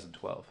since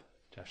 2012.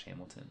 Josh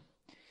Hamilton.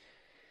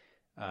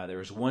 There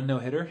was 1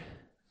 no-hitter.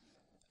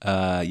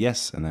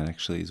 Yes, and that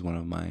actually is one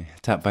of my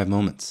top 5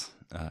 moments.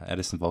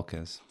 Edison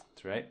Volquez.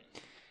 That's right.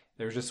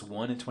 There was just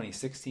 1 in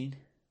 2016. Do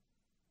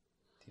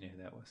you know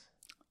who that was?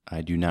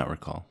 I do not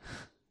recall.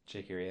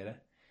 Jake Arrieta.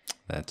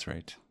 That's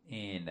right.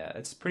 And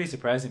it's pretty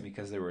surprising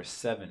because there were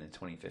 7 in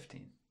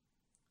 2015.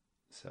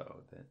 So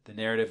the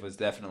narrative was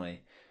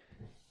definitely,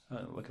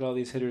 look at all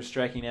these hitters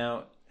striking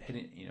out,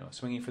 hitting,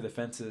 swinging for the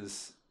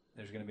fences.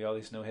 There's going to be all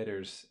these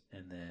no-hitters,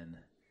 and then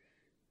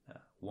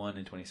 1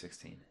 in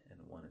 2016 and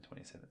 1 in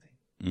 2017.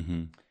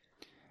 Mm-hmm.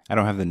 I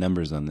don't have the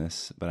numbers on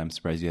this, but I'm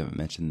surprised you haven't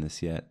mentioned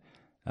this yet.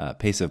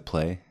 Pace of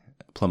play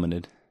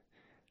plummeted.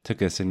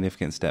 Took a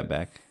significant step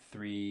back.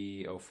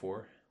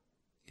 304.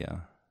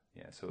 Yeah.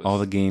 Yeah. So it was all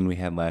the gain we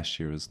had last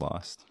year was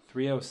lost.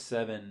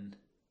 307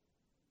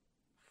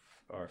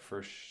 our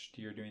first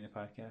year doing the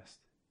podcast.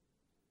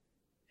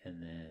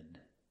 And then...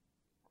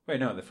 Wait,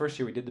 no, the first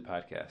year we did the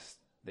podcast,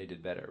 they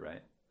did better,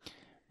 right?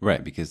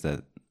 Right, because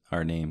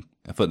our name,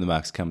 A Foot in the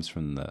Box, comes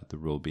from the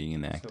rule being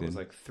enacted. So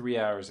it was 3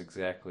 hours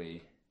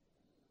exactly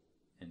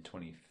in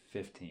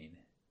 2015.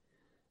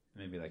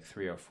 Maybe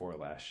 304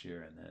 last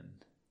year, and then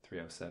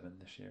 307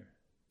 this year.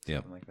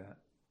 Yep. Something like that.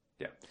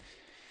 Yeah.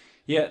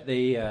 Yeah,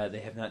 they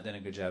have not done a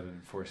good job of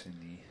enforcing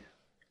the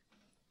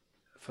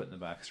Foot in the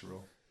Box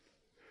rule.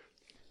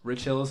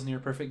 Rich Hill is in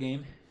your perfect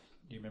game.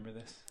 Do you remember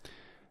this?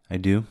 I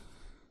do.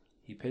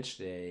 He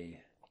pitched it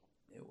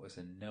was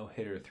a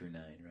no-hitter through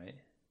 9, right?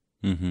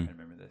 Mm-hmm. I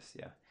remember this,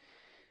 yeah.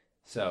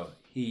 So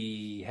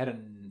he had a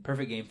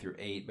perfect game through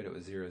 8, but it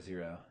was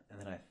 0-0. And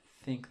then I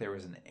think there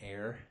was an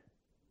error.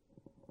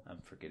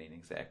 I'm forgetting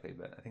exactly,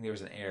 but I think there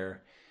was an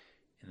error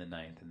in the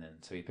 9th. And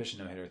then so he pitched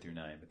a no-hitter through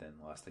 9, but then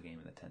lost the game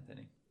in the 10th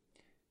inning.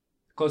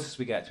 The closest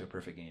we got to a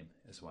perfect game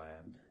is why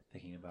I'm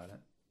thinking about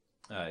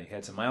it. He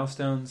had some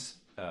milestones.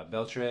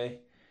 Beltre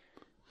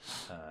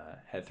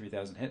had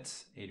 3,000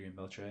 hits, Adrian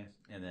Beltre.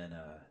 And then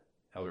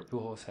Albert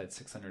Pujols had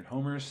 600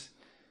 homers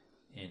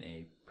in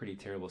a pretty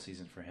terrible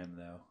season for him,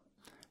 though.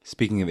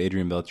 Speaking of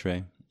Adrian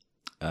Beltre,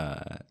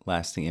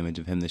 lasting image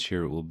of him this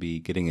year will be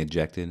getting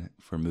ejected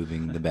for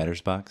moving the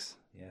batter's box.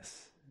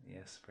 Yes.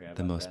 Forgot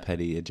The about most that.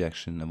 petty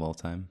ejection of all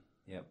time.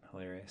 Yep,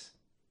 hilarious.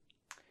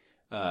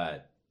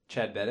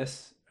 Chad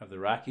Bettis of the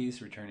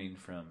Rockies returning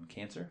from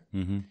cancer.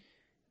 Mm-hmm.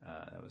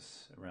 That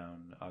was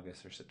around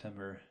August or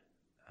September.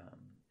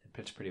 And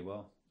pitched pretty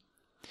well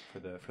for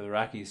the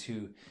Rockies,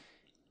 who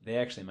they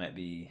actually might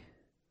be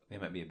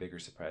a bigger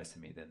surprise to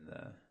me than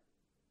the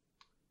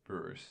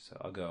Brewers. So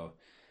I'll go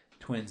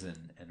Twins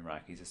and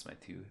Rockies as my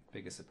two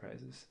biggest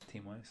surprises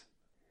team wise.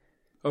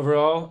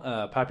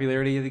 Overall,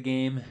 popularity of the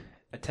game,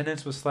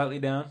 attendance was slightly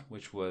down,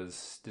 which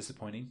was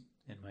disappointing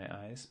in my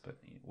eyes, but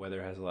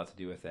weather has a lot to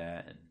do with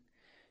that, and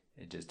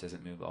it just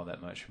doesn't move all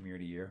that much from year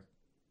to year.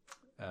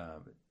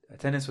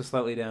 Attendance was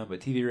slightly down,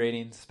 but TV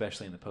ratings,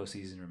 especially in the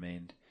postseason,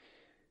 remained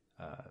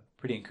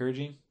pretty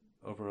encouraging.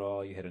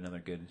 Overall, you had another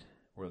good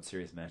World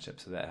Series matchup,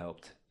 so that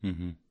helped.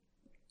 Mm-hmm.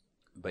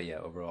 But yeah,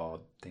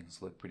 overall, things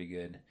look pretty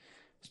good,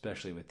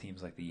 especially with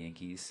teams like the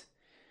Yankees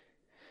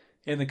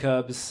and the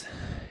Cubs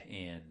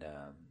and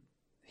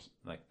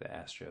like the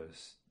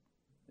Astros,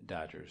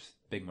 Dodgers,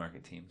 big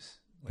market teams.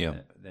 With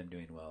Yeah. them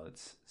doing well.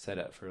 It's set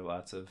up for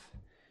lots of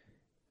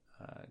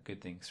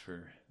good things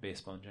for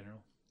baseball in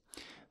general.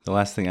 The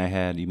last thing I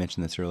had, you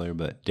mentioned this earlier,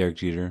 but Derek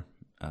Jeter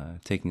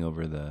taking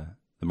over the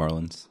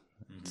Marlins.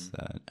 It's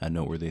a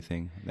noteworthy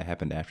thing that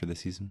happened after the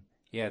season.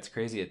 Yeah, it's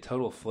crazy. A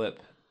total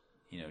flip.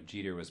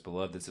 Jeter was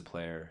beloved as a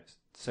player,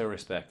 so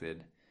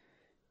respected,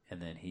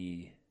 and then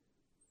he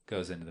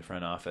goes into the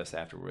front office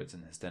afterwards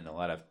and has done a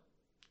lot of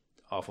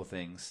awful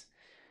things.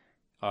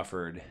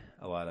 Offered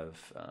a lot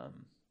of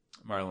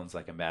Marlins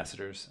like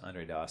ambassadors,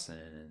 Andre Dawson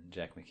and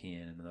Jack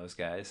McKeon and those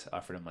guys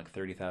offered him like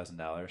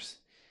 $30,000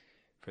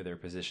 for their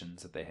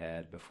positions that they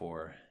had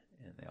before,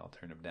 and they all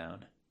turned him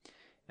down.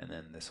 And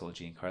then this whole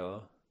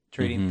Giancarlo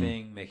trading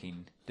thing,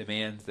 making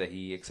demands that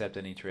he accept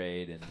any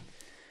trade, and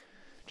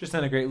just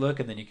not a great look.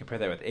 And then you compare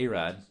that with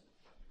A-Rod,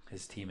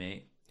 his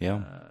teammate,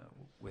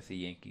 with the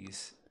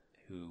Yankees,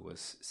 who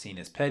was seen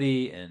as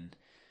petty and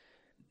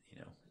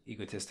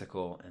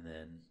egotistical, and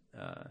then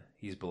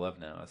he's beloved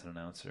now as an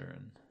announcer,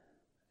 and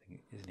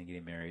isn't he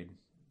getting married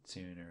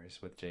soon, or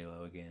is with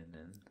J-Lo again?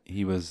 And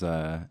He was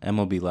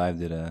MLB Live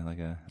did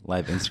a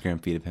live Instagram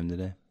feed of him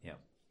today. yeah,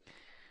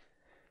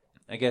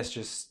 I guess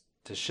just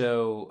to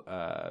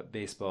show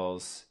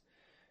baseball's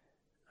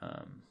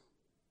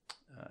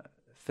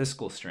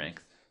fiscal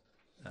strength,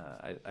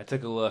 I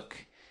took a look,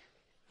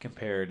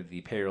 compared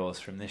the payrolls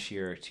from this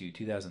year to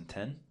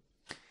 2010.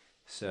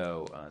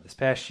 So this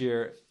past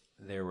year,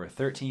 there were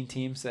 13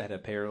 teams that had a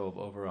payroll of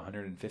over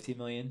 $150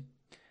 million,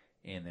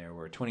 and there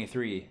were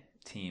 23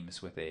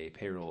 teams with a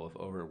payroll of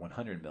over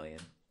 $100 million.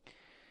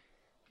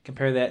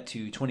 Compare that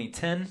to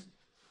 2010,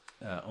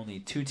 only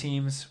 2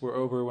 teams were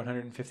over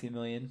 $150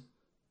 million.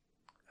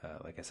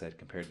 Like I said,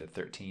 compared to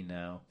 13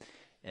 now.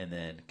 And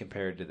then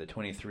compared to the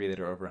 23 that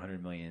are over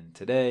 $100 million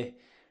today,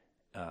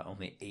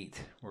 only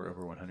 8 were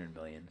over $100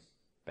 million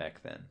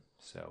back then.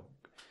 So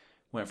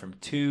went from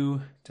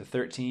 2 to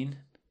 13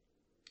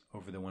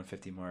 over the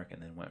 150 mark,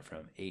 and then went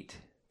from 8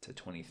 to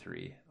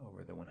 23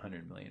 over the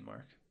 100 million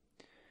mark.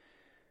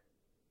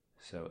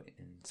 So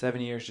in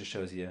 7 years, just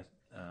shows you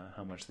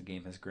how much the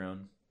game has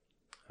grown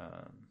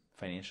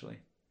financially.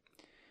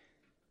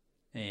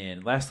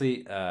 And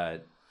lastly,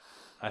 I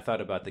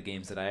thought about the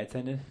games that I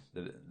attended,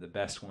 the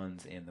best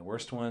ones and the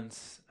worst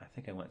ones. I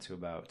think I went to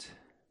about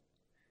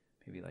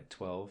maybe like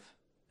 12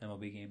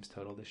 MLB games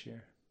total this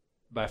year.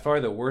 By far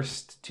the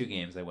worst 2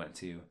 games I went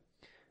to,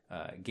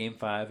 Game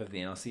 5 of the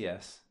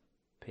NLCS,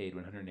 paid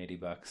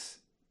 $180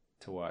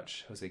 to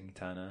watch Jose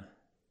Quintana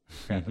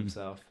crap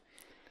himself.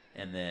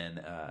 And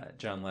then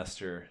John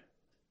Lester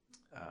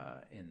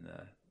in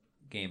the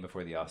game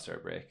before the All-Star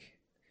break.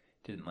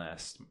 Didn't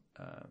last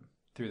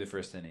through the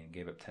first inning,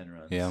 gave up 10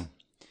 runs. Yeah.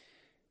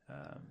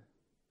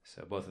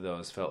 So both of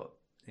those felt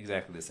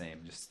exactly the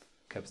same. Just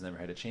Cubs never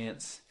had a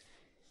chance,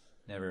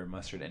 never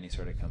mustered any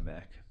sort of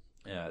comeback.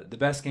 The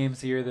best games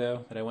of the year,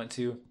 though, that I went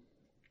to,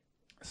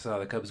 saw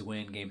the Cubs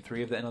win Game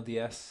 3 of the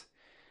NLDS.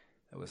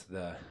 That was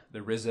the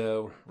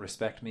Rizzo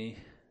Respect Me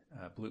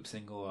bloop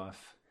single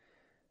off.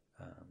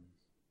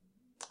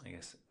 I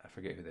guess I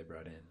forget who they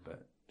brought in,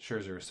 but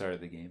Scherzer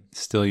started the game.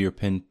 Still your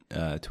pinned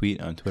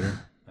tweet on Twitter?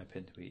 My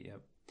pinned tweet,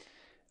 yep.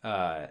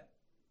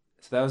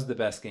 So that was the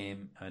best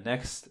game.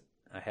 Next,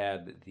 I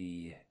had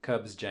the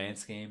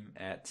Cubs-Giants game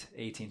at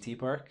A.T.T.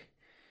 Park,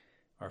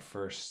 our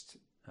first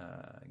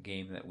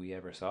game that we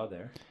ever saw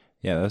there.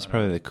 Yeah, that was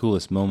probably the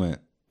coolest moment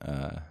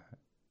that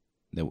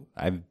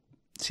I've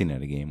seen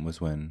at a game, was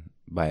when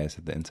Baez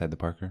hit the inside the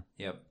Parker.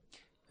 Yep.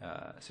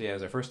 So yeah, it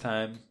was our first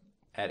time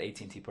at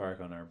A.T.T. Park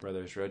on our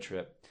brother's road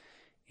trip,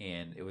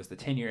 and it was the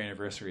 10-year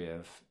anniversary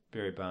of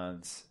Barry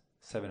Bonds'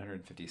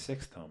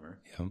 756th homer.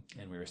 Yep.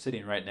 And we were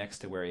sitting right next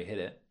to where he hit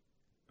it,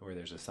 where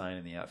there's a sign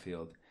in the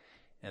outfield,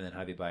 and then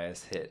Javi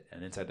Baez hit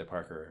an inside the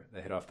Parker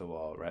that hit off the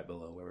wall right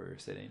below where we were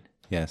sitting.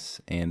 Yes,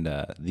 and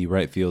the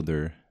right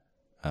fielder,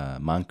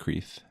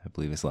 Moncrief, I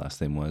believe his last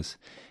name was,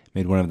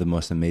 made one of the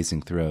most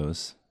amazing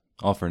throws,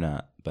 all for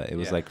naught, but it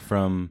was like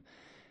from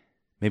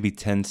maybe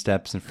 10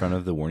 steps in front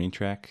of the warning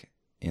track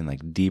in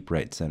like deep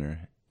right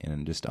center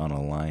and just on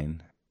a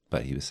line,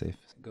 but he was safe.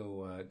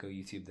 Go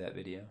YouTube that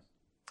video.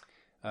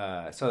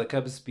 Saw the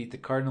Cubs beat the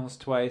Cardinals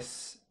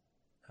twice,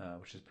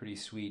 which is pretty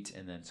sweet,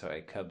 and then saw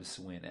a Cubs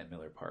win at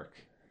Miller Park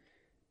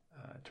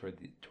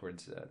towards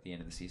the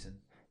end of the season.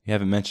 You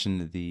haven't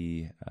mentioned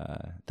the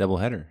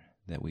doubleheader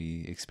that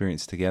we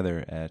experienced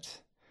together at,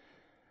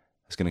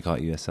 I was going to call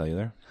it US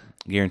Cellular,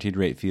 Guaranteed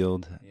Rate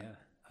Field,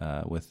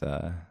 with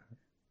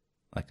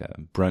like a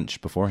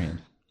brunch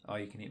beforehand. All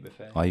you can eat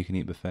buffet. All you can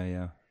eat buffet,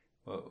 yeah.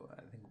 Well,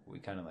 I think we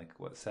kind of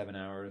over 7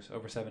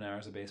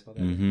 hours of baseball.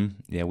 Mm-hmm.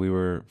 Yeah, we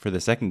were, for the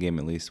second game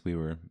at least, we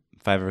were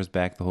 5 hours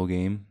back the whole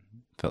game.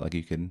 Felt like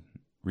you could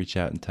reach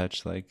out and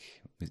touch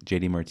like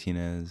JD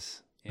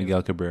Martinez,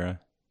 Miguel Cabrera,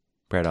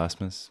 Brad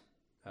Ausmus.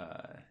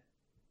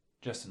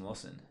 Justin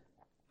Wilson.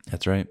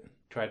 That's right.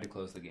 Tried to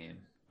close the game.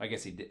 I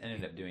guess he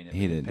ended up doing it.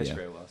 He did, pitched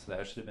very well, so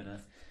that should have been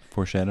a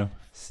foreshadow.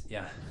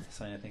 Yeah,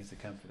 sign of things to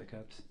come for the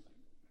Cubs.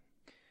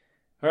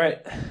 All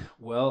right,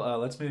 well,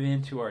 let's move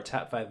into our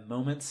top 5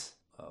 moments.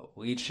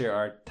 We'll each share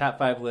our top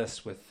 5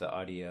 lists with the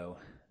audio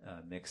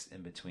mixed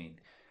in between.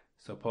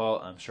 So, Paul,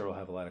 I'm sure we'll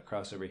have a lot of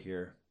crossover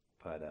here,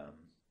 but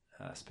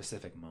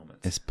specific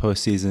moments. Is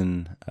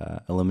postseason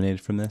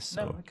eliminated from this?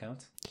 No, it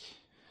counts.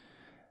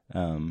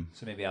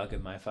 So maybe I'll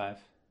give my 5.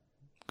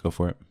 Go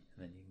for it.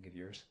 And then you can give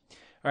yours.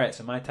 All right,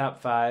 so my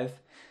top 5,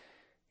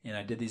 and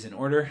I did these in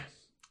order.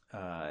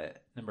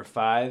 Number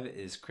 5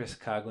 is Chris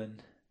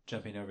Coghlan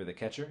jumping over the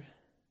catcher.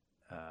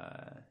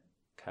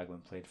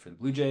 Coghlan played for the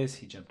Blue Jays.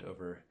 He jumped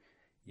over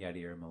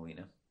Yadier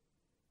Molina.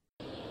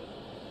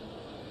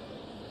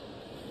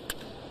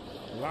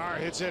 Lar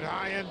hits it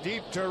high and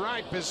deep to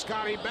right.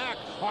 Piscotty back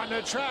on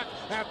the track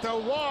at the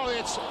wall.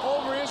 It's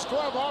over his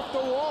glove off the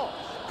wall.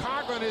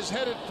 Coghlan is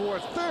headed for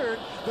third.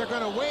 They're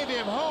going to wave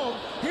him home.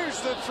 Here's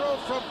the throw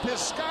from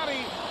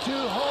Piscotty to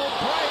home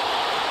plate.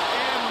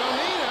 And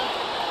Molina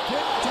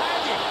didn't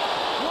tag him.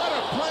 What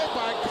a play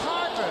by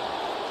Coghlan.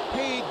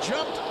 He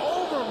jumped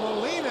over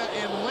Molina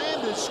and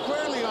landed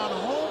squarely on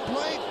home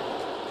plate.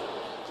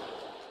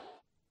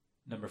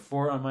 Number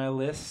 4 on my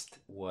list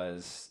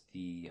was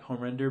the home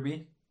run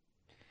derby.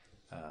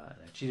 And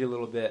I cheated a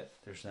little bit.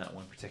 There's not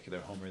one particular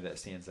homer that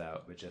stands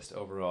out, but just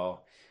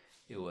overall,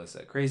 it was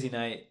a crazy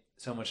night.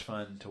 So much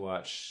fun to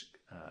watch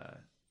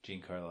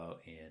Giancarlo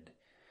and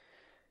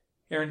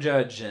Aaron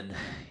Judge and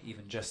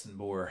even Justin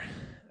Bour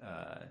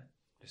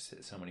just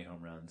hit so many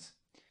home runs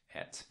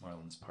at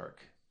Marlins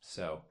Park.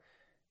 So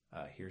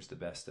here's the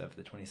best of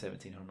the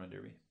 2017 home run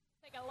derby.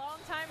 Take a long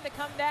time to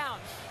come down.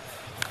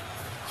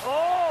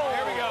 Oh!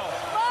 There we go.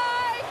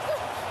 Mike!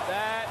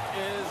 That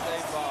is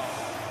a ball.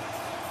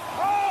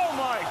 Oh,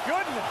 my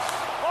goodness.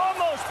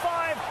 Almost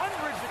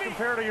 500 feet.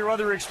 Compared to your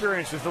other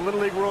experiences, the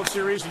Little League World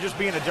Series and just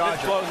being a Dodger.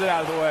 This blows it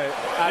out of the way,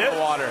 out of the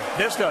water.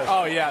 This does.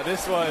 Oh, yeah,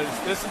 this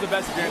is the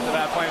best experience I've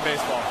had playing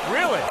baseball.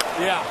 Really?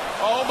 Yeah.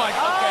 Oh, my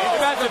God. Okay,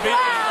 that's a big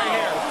thing right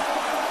here.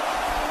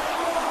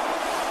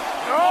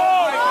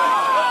 Oh, my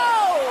God.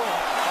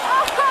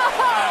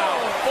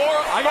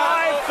 I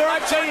got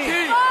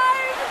 513.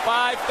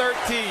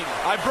 513.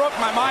 I broke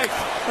my mic.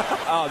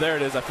 Oh, there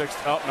it is. I fixed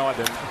it. Oh, no, I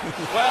didn't.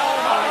 Well,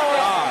 my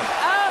God.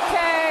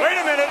 Okay. Wait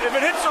a minute. If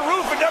it hits the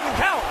roof, it doesn't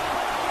count.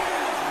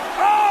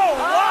 Oh,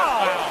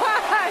 wow.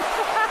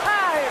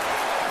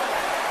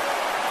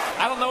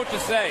 I don't know what to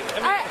say. I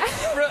mean,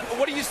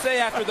 what do you say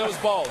after those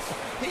balls?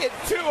 He hit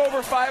 2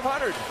 over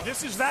 500.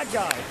 This is that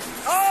guy.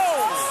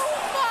 Oh!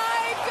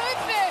 My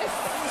goodness.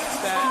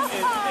 That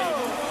is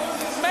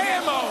a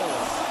mammo.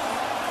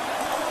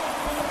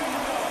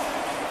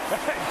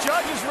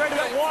 Judge is ready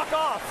to walk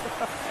off.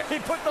 He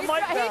put the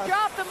mic down. He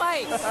dropped the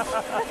mic.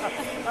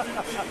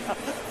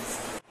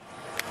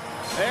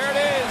 There it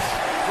is,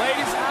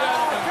 ladies and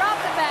gentlemen. Drop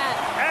the bat.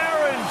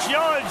 Aaron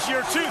Judge,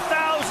 your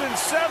 2017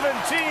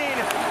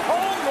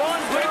 home run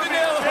derby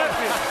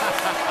champion.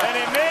 And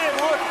he made it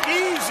look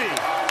easy.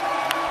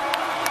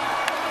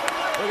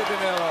 Look at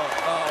Danilo.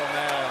 Oh,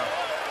 man.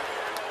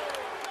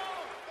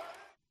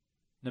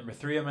 Number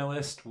 3 on my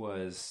list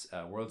was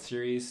World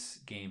Series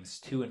games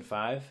 2 and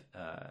 5.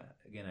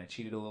 Again, I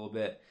cheated a little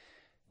bit.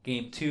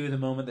 Game 2, the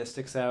moment that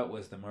sticks out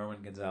was the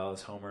Marwin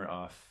Gonzalez homer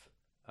off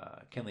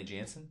Kenley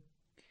Jansen.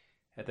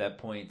 At that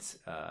point,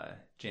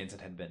 Jansen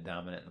had been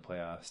dominant in the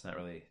playoffs, not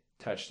really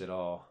touched at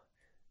all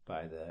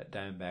by the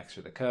Diamondbacks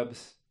or the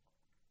Cubs,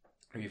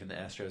 or even the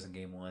Astros in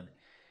Game 1.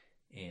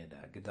 And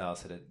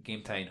Gonzalez had a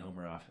game-tying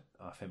homer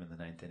off him in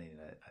the 9th inning.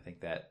 I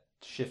think that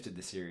shifted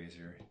the series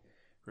or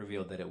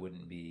revealed that it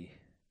wouldn't be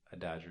a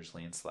Dodgers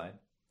landslide.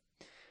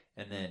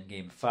 And then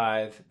Game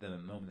 5, the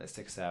moment that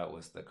sticks out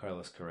was the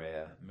Carlos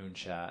Correa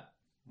moonshot,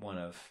 one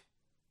of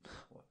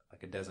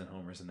like a dozen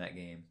homers in that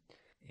game.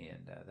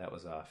 And that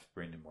was off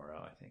Brandon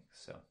Morrow, I think.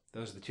 So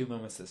those are the 2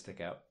 moments that stick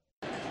out.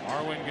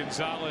 Marwin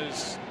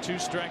Gonzalez, 2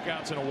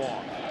 strikeouts and a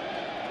walk.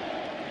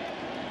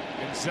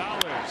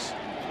 Gonzalez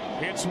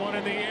hits one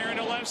in the air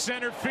into left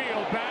center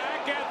field.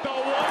 Back at the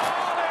wall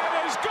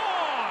and is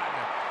gone.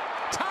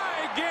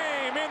 Tie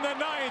game in the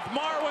 9th.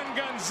 Marwin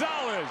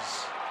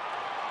Gonzalez.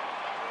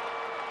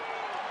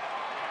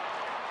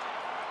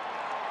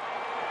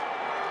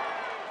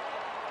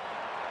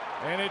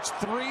 And it's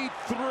 3-3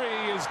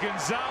 as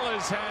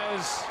Gonzalez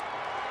has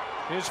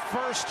his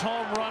first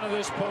home run of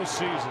this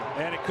postseason.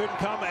 And it couldn't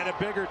come at a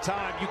bigger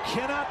time. You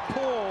cannot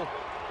pull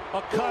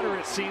a cutter,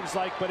 it seems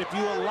like, but if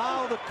you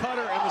allow the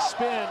cutter and the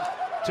spin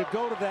to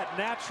go to that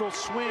natural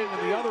swing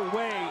and the other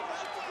way,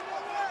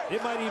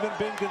 it might even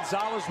been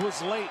Gonzalez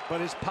was late,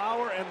 but his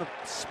power and the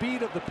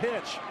speed of the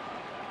pitch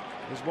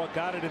is what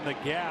got it in the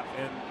gap.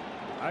 And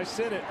I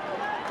said it,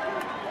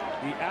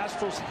 the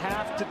Astros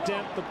have to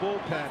dent the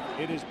bullpen.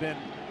 It has been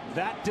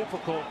that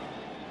difficult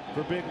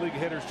for big league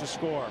hitters to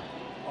score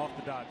off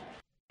the Dodgers.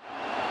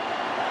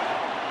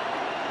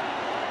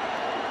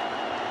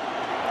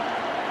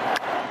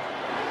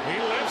 He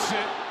lifts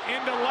it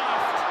into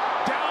left,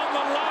 down the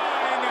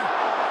line,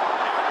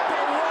 at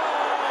the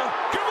wall.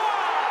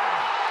 Goodbye!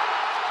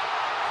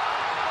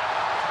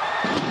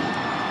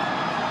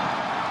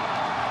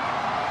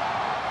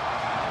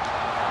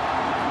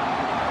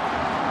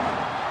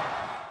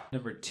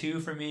 Number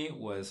 2 for me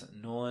was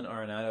Nolan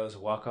Arenado's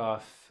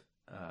walk-off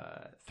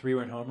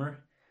 3-run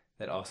homer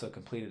that also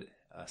completed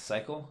a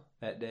cycle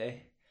that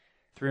day.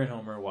 3-run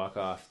homer,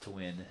 walk-off to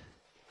win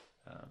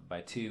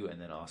by 2, and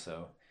then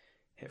also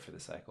hit for the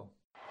cycle.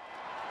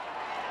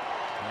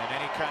 And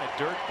any kind of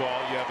dirt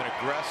ball, you have an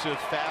aggressive,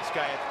 fast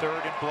guy at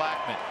third in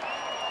Blackmon.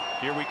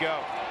 Here we go.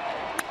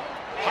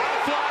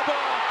 High fly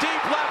ball,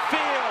 deep left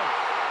field.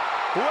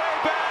 Way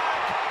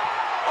back.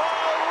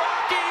 Oh,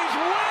 Rockies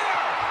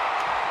winner!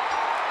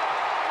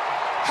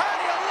 How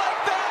do you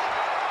like that?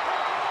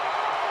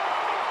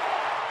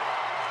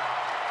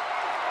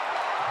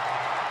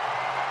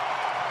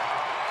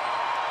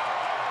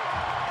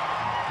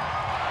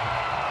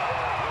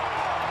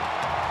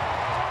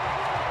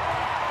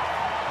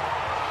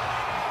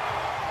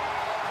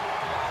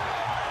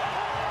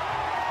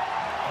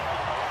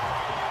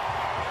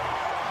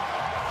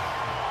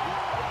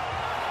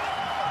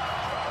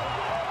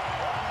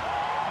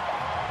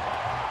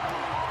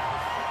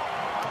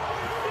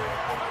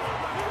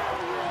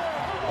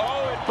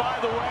 By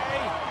the way,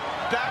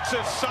 that's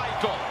a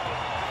cycle.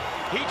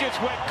 He just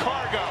went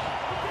cargo.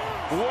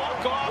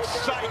 Walk-off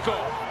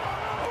cycle.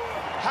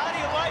 How do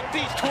you like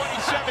these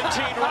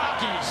 2017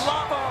 Rockies?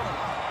 Love them.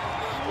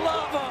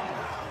 Love them.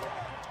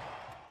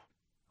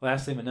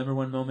 Lastly, my number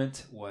 1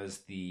 moment was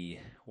the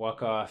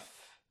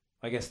walk-off,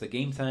 I guess the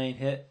game-tying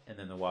hit, and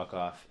then the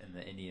walk-off in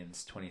the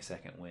Indians'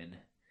 22nd win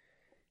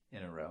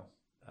in a row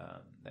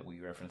that we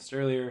referenced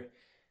earlier.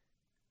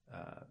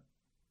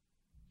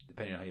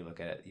 Depending on how you look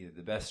at it, either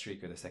the best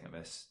streak or the second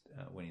best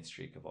winning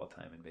streak of all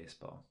time in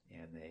baseball.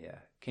 And they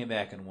came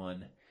back and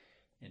won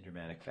in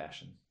dramatic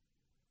fashion.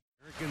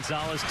 Eric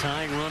Gonzalez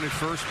tying run at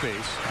first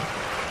base.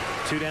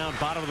 2 down,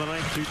 bottom of the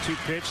ninth, 2-2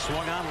 pitch.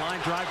 Swung on, line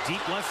drive,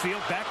 deep left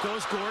field. Back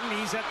goes Gordon.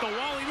 He's at the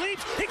wall. He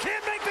leaps. He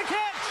can't make the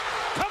catch.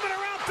 Coming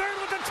around third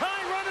with the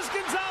tying run is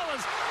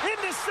Gonzalez.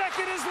 Into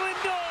second is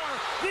Lindor.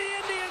 The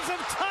Indians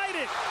have tied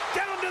it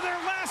down to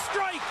their last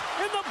strike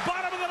in the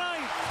bottom of the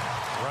ninth.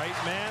 Right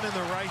man in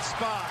the right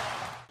spot.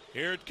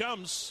 Here it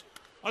comes.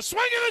 A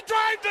swing and a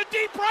drive to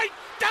deep right,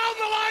 down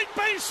the line,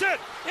 base hit,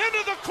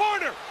 into the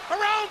corner,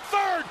 around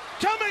third,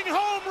 coming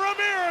home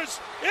Ramirez.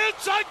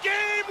 It's a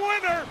game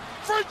winner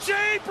for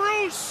Jay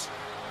Bruce.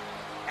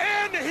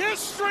 And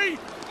history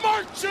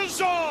marches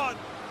on.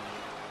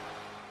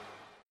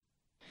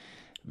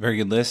 Very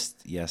good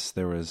list. Yes,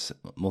 there was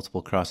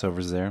multiple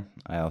crossovers there.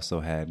 I also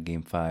had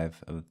Game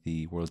 5 of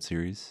the World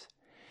Series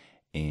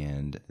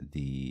and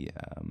the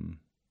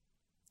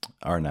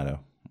Arenado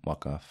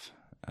walk-off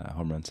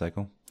home run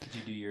cycle. Did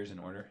you do yours in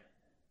order?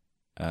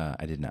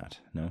 I did not,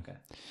 no. Okay.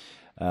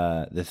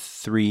 The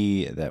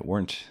 3 that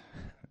weren't...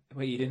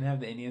 Wait, you didn't have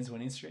the Indians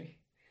winning streak?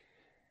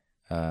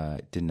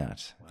 Did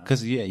not.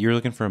 Because, yeah, you're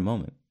looking for a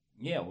moment.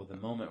 Yeah, well, the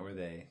moment where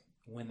they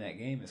win that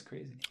game is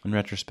crazy. In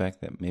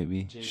retrospect, that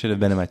maybe should have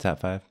been in my top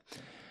 5.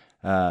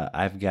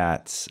 I've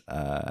got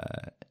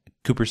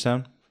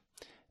Cooperstown,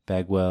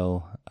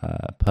 Bagwell,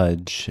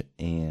 Pudge,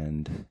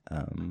 and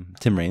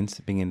Tim Raines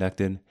being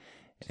inducted.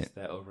 Just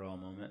that overall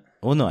moment.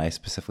 Well, no, I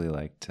specifically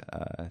liked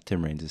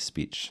Tim Raines'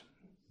 speech.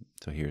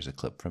 So here's a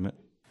clip from it.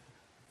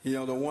 You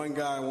know, the one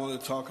guy I want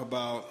to talk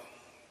about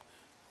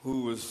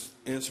who was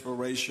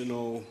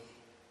inspirational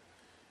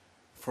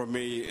for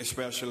me,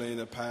 especially in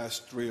the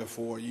past 3 or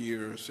 4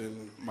 years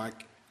in my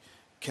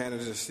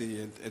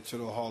candidacy into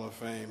the Hall of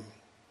Fame,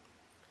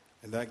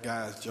 and that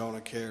guy is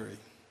Jonah Carey.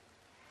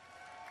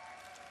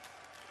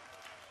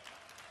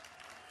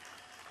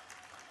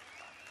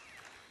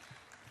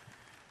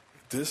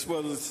 This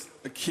was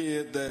a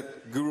kid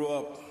that grew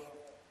up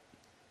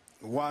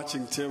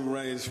watching Tim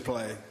Raines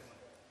play.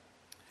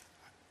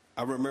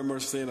 I remember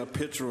seeing a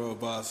picture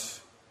of us.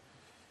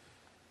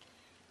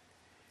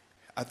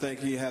 I think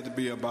he had to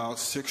be about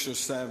 6 or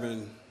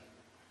 7,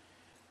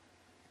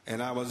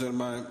 and I was in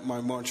my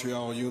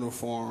Montreal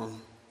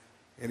uniform,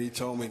 and he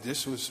told me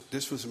this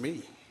was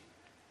me.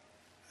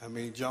 I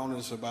mean,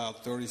 Jonah's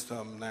about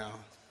 30-something now.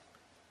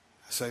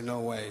 I say, no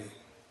way.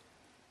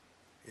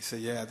 He said,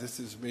 yeah, this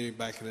is me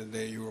back in the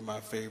day. You were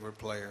my favorite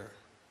player.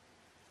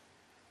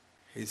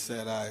 He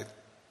said,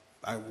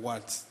 I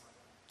watched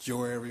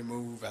enjoy every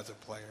move as a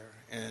player.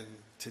 And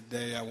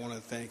today I want to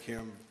thank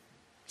him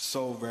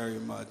so very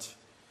much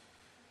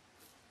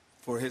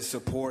for his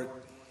support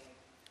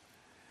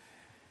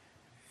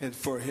and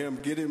for him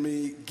getting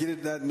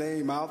that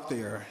name out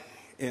there.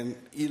 And,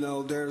 you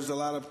know, there's a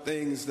lot of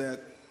things that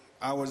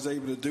I was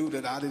able to do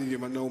that I didn't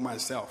even know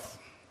myself.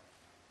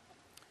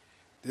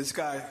 This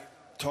guy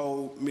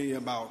told me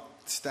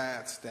about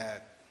stats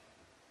that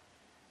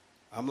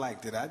I'm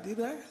like, did I do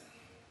that?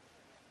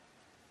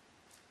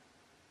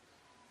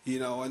 You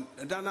know, and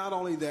not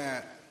only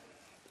that,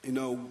 you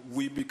know,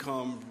 we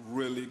become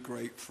really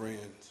great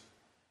friends.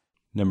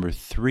 Number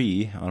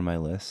 3 on my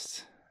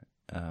list.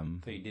 So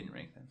you didn't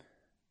rank them?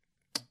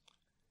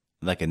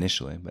 Like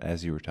initially, but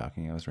as you were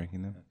talking, I was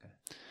ranking them. Okay.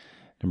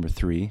 Number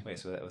 3. Wait,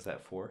 so was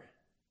that 4?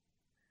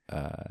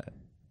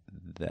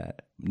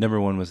 That number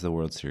 1 was the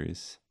World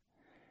Series,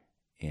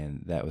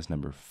 and that was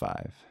number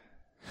 5.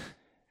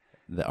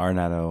 The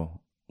Arenado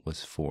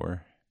was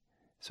 4,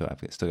 so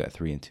I've still got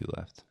 3 and 2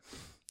 left.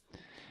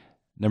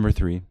 Number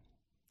 3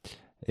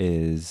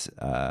 is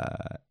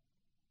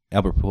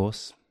Albert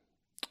Pujols.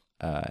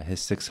 His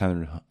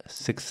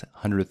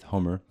 600th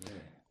homer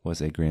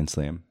was a grand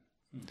slam,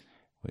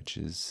 which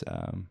is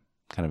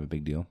kind of a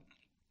big deal.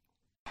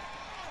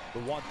 The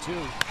 1-2.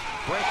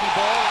 Breaking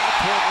ball out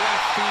toward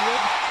left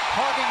field.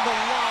 Hugging the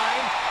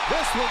line.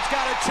 This one's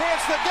got a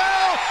chance to go.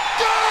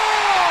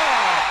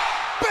 Goal!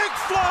 Big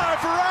fly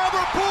for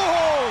Albert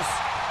Pujols.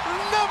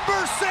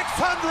 Number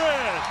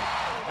 600.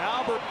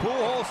 Albert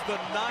Pujols,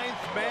 the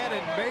 9th man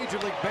in Major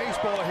League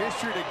Baseball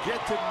history to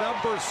get to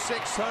number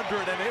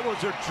 600. And it was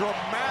a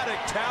dramatic,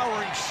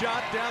 towering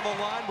shot down the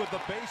line with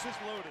the bases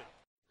loaded.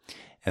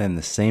 And then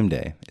the same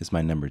day is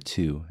my number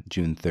 2,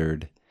 June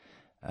 3rd.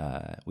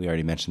 We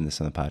already mentioned this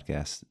on the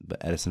podcast,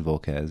 but Edison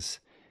Volquez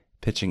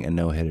pitching a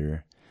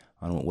no-hitter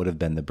on what would have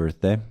been the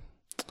birthday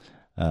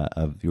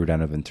of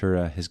Yordano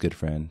Ventura, his good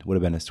friend. Would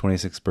have been his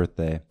 26th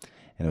birthday,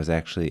 and it was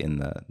actually in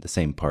the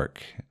same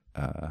park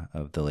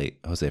of the late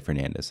Jose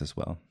Fernandez as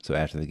well. So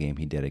after the game,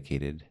 he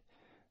dedicated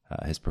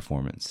his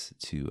performance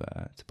to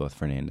both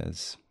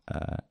Fernandez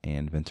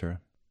and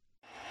Ventura.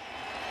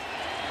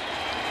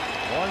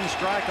 1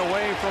 strike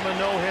away from a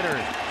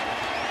no-hitter.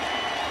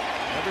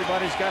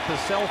 Everybody's got the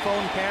cell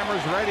phone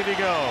cameras ready to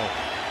go.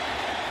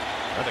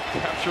 Trying to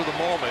capture the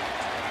moment.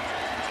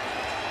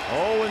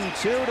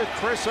 0-2 to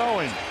Chris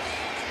Owens.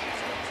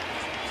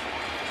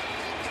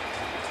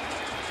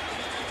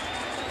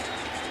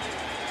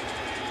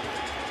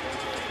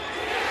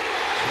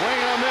 Swing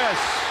and a miss.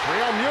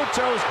 Real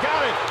Muto's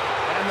got it.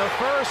 And the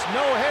first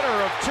no-hitter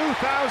of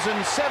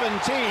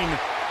 2017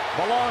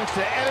 belongs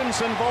to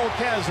Edinson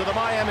Volquez of the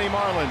Miami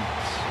Marlins.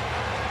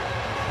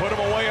 Put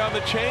him away on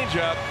the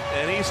changeup,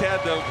 and he's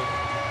had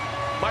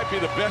might be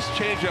the best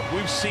changeup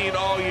we've seen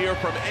all year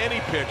from any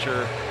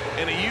pitcher,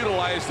 and he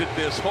utilized it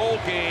this whole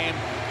game,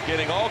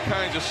 getting all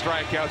kinds of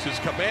strikeouts. His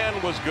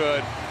command was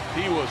good.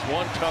 He was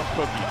one tough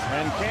cookie.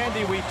 And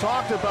Candy, we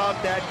talked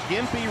about that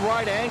gimpy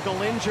right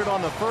ankle injured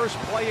on the first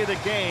play of the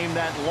game,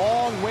 that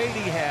long wait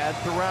he had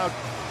throughout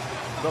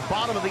the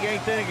bottom of the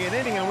 8th inning, an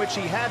inning in which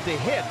he had to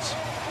hit,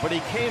 but he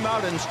came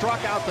out and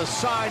struck out the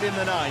side in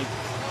the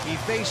 9th. He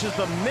faces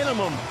the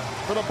minimum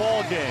for the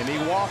ball game. He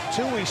walked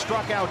 2, he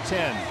struck out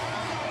 10.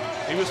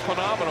 He was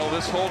phenomenal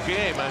this whole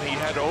game, and he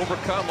had to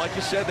overcome, like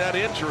you said, that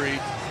injury.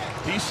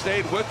 He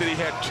stayed with it. He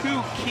had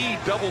 2 key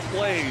double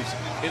plays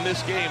in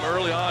this game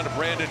early on to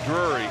Brandon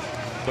Drury,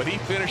 but he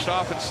finished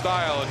off in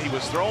style, and he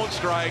was throwing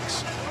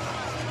strikes.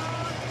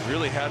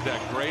 Really had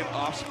that great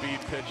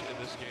off-speed pitch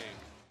in this game.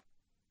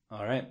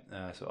 All right,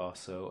 so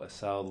also a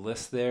solid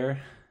list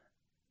there.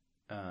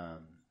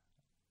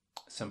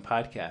 Some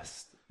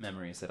podcast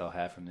memories that I'll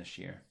have from this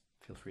year.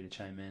 Feel free to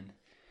chime in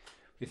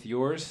with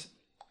yours.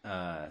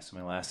 So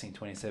my lasting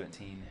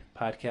 2017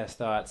 podcast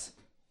thoughts.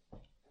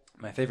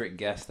 My favorite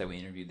guest that we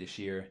interviewed this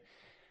year,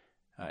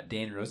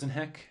 Dan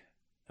Rosenheck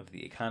of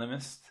The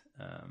Economist,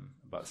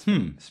 about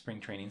spring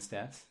training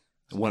stats.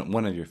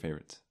 One of your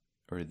favorites?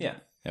 Yeah.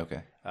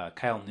 Okay.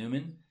 Kyle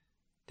Newman,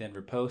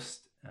 Denver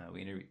Post.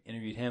 We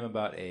interviewed him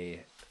about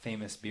a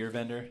famous beer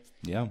vendor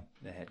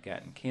that had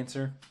gotten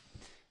cancer.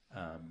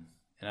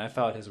 And I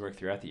followed his work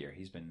throughout the year.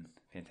 He's been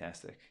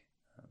fantastic.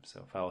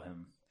 So follow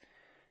him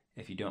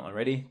if you don't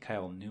already.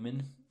 Kyle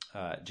Newman.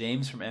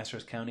 James from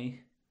Astros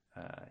County.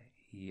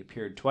 He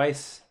appeared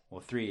twice.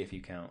 Well, 3 if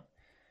you count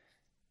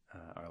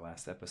our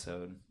last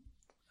episode.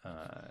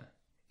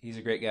 He's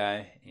a great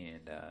guy,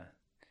 and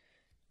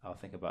I'll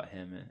think about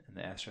him and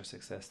the Astros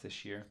success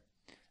this year.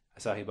 I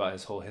saw he bought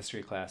his whole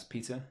history class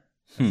pizza.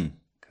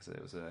 Because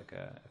it was like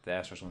if the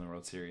Astros won the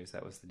World Series,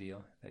 that was the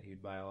deal, that he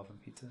would buy all of them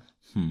pizza.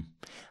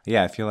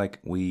 Yeah, I feel like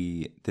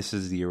this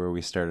is the year where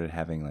we started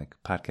having like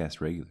podcast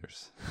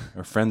regulars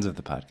or friends of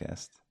the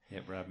podcast.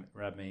 Yep,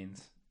 Rob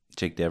Maines.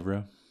 Jake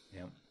Devereaux.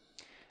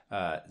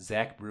 Yep.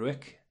 Zach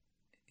Bruick.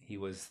 He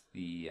was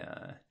the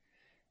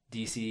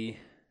DC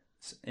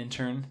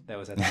intern that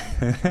was at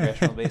the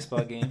Congressional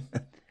Baseball game.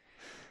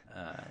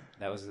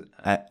 That was.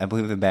 I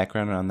believe the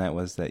background on that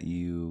was that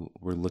you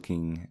were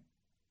looking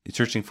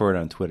searching for it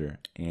on Twitter,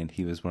 and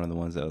he was one of the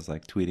ones that was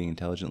like tweeting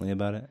intelligently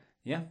about it.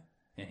 Yeah,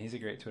 and he's a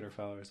great Twitter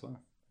follower as well.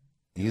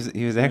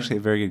 He was actually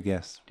a very good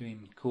guest.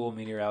 Doing cool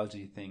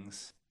meteorology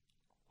things.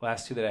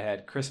 Last two that I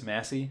had, Chris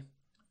Massey,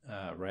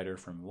 writer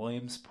from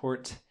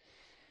Williamsport,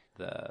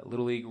 the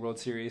Little League World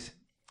Series.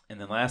 And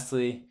then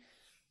lastly,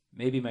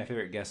 maybe my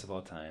favorite guest of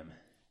all time,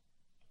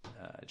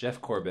 Jeff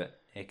Corbett,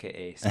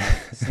 a.k.a.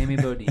 Sammy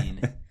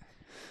Bodine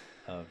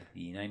of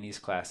the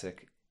 90s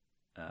classic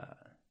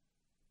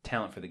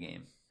Talent for the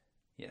Game.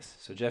 Yes,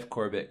 so Jeff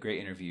Corbett, great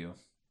interview,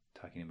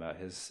 talking about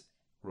his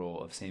role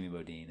of Sammy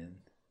Bodine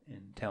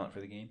in Talent for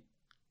the Game.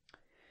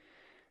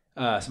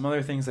 Some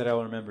other things that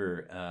I'll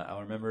remember.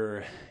 I'll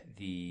remember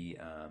the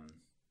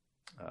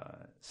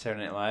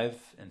Saturday Night Live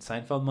and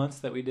Seinfeld months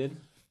that we did,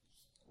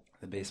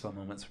 the baseball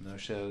moments from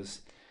those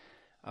shows.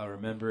 I'll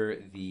remember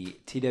the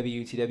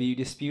TWTW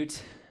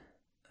dispute,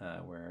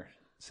 where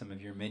some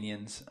of your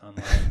minions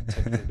online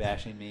took to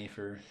bashing me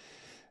for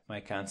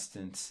my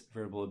constant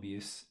verbal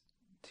abuse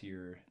to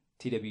your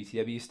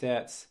TWTW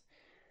stats.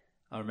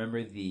 I'll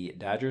remember the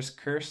Dodgers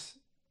curse.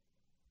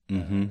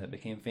 That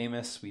became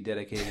famous. We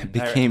dedicated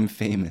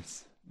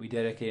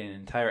an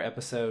entire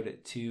episode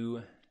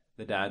to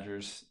the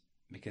Dodgers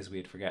because we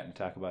had forgotten to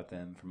talk about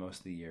them for most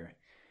of the year,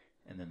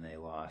 and then they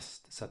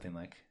lost something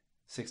like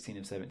 16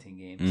 of 17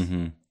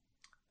 games.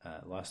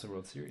 Lost the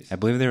World Series. I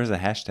believe there was a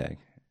hashtag.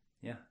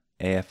 Yeah.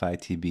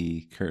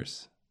 AFITB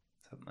curse.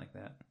 Something like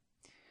that.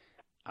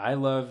 I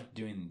loved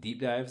doing deep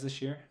dives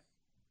this year.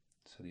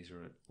 So these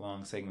were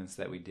long segments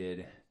that we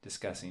did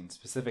discussing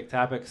specific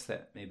topics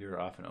that maybe were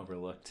often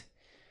overlooked.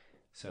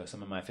 So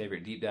some of my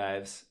favorite deep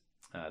dives,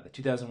 the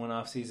 2001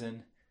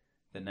 offseason,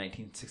 the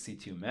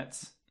 1962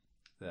 Mets,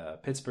 the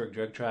Pittsburgh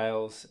drug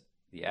trials,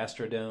 the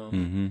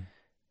Astrodome.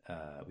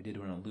 We did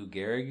one on Lou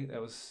Gehrig. That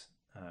was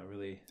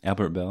really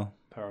Albert Bell.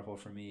 Powerful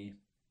for me.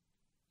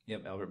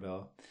 Yep, Albert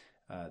Bell.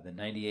 The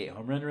 98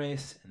 home run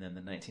race, and then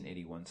the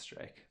 1981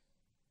 strike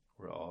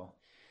were all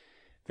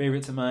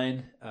favorites of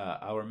mine.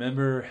 I'll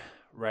remember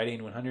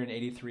writing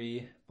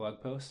 183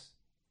 blog posts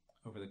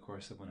over the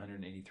course of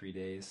 183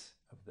 days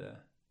of the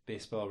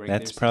baseball regular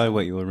That's probably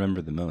what you'll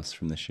remember the most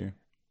from this year.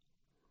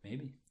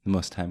 Maybe. The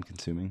most time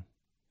consuming.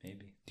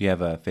 Maybe. Do you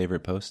have a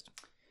favorite post?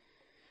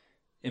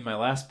 In my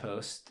last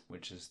post,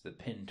 which is the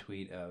pinned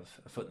tweet of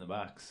A Foot in the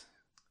Box,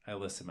 I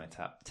listed my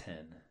top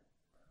 10.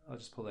 I'll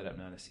just pull that up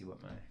now to see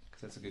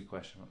because that's a good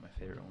question, what my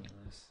favorite one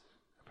was.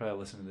 I'll probably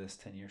listen to this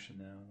 10 years from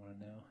now and want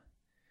to know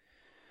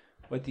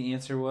what the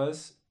answer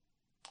was.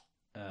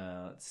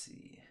 Let's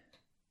see.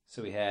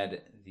 So we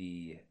had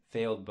the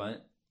failed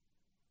bunt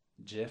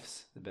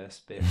GIFs, the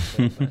best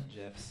failed bunt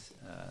GIFs.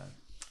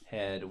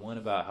 Had one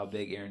about how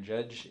big Aaron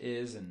Judge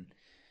is and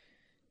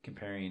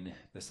comparing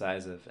the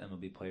size of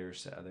MLB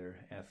players to other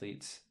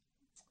athletes.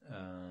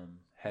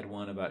 Had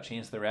one about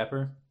Chance the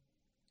Rapper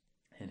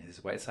and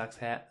his White Sox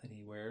hat that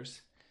he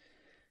wears.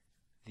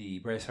 The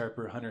Bryce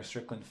Harper Hunter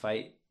Strickland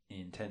fight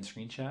in 10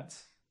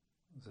 screenshots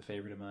was a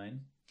favorite of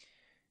mine.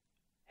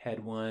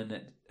 Had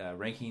one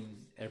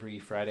ranking every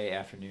Friday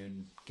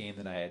afternoon game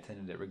that I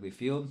attended at Wrigley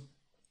Field.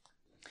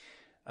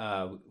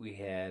 We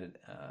had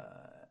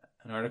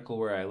an article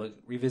where I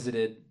looked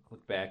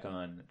back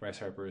on Bryce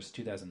Harper's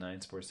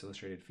 2009 Sports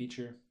Illustrated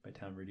feature by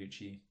Tom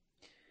Verducci.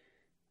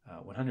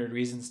 100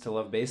 Reasons to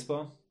Love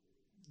Baseball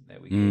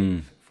that we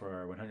gave for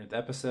our 100th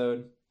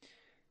episode.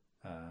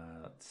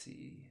 Let's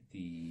see.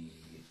 The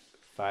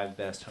 5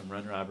 best home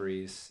run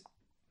robberies.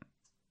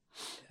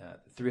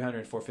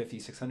 300, 450,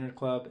 600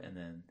 club, and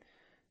then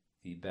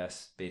the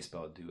best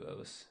baseball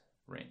duos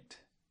ranked.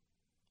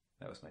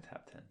 That was my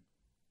top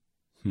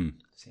 10.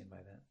 Stand by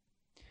that.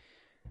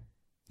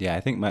 Yeah, I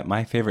think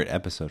my favorite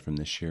episode from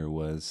this year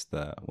was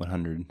the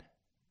 100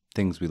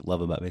 Things We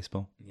Love About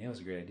Baseball. Yeah, it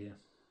was a great idea.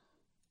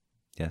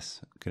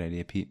 Yes, good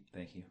idea, Pete.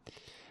 Thank you.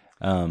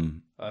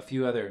 A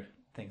few other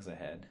things I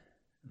had,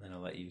 and then I'll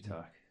let you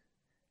talk.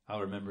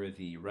 I'll remember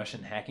the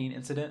Russian hacking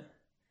incident,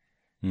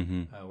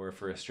 where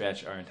for a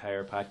stretch our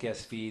entire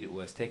podcast feed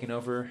was taken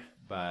over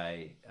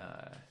by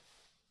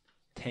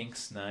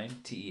Tanx9,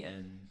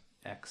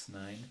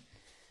 TENX9,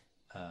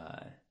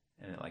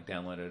 and it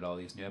downloaded all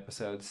these new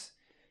episodes,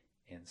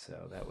 and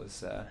so that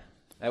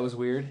was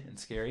weird and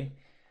scary,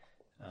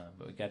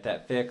 but we got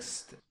that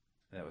fixed.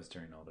 That was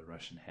during all the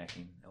Russian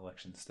hacking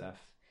election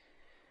stuff.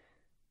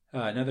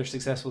 Another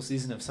successful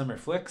season of Summer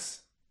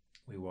Flicks.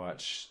 We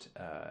watched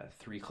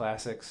 3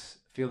 classics: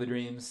 Field of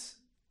Dreams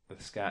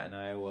with Scott in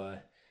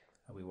Iowa.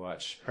 We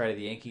watched Pride of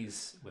the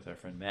Yankees with our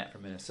friend Matt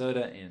from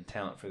Minnesota, and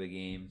Talent for the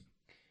Game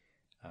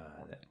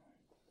that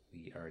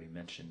we already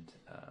mentioned.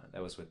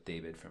 That was with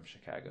David from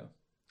Chicago.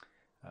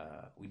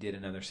 We did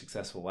another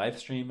successful live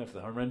stream of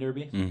the Home Run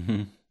Derby.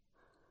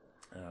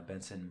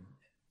 Benson.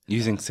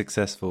 Using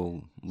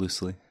successful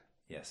loosely.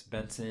 Yes,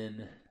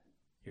 Benson,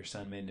 your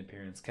son made an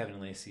appearance. Kevin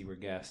and Lacey were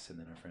guests, and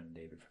then our friend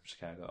David from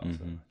Chicago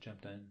also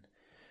jumped in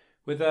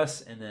with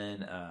us. And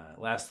then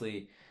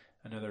lastly,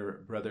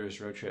 another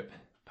Brothers Road Trip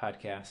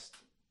podcast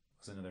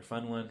was another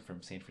fun one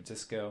from San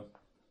Francisco.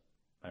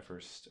 Our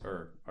first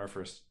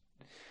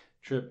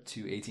trip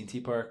to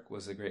AT&T Park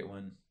was a great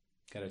one.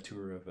 Got a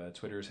tour of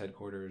Twitter's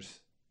headquarters.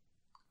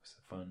 It was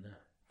a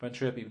fun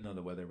trip, even though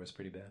the weather was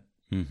pretty bad.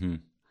 Mm-hmm.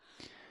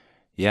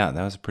 Yeah,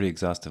 that was a pretty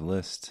exhaustive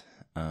list.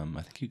 I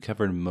think you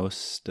covered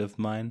most of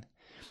mine.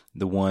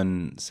 The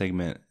one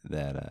segment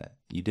that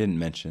you didn't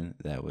mention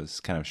that was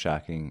kind of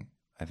shocking,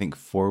 I think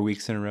 4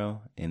 weeks in a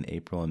row in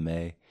April and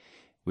May,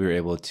 we were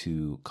able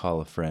to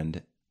call a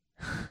friend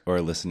or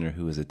a listener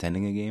who was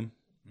attending a game.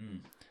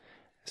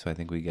 So I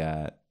think we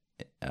got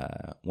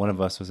one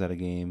of us was at a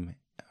game.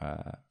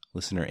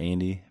 Listener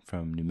Andy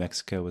from New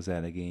Mexico was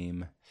at a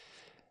game.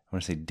 I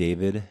want to say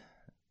David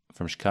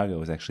from Chicago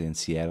was actually in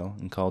Seattle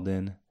and called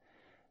in.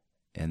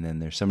 And then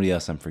there's somebody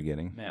else I'm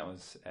forgetting. Matt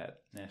was at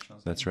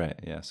Nationals. That's right,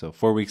 yeah. So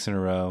 4 weeks in a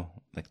row,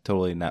 like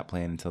totally not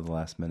playing until the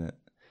last minute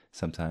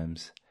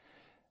sometimes.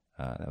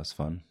 That was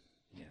fun.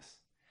 Yes.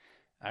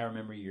 I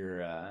remember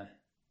your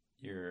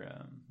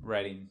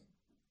writing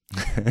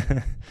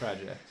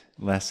project.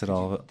 Lasted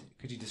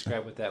Could you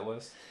describe what that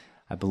was?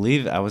 I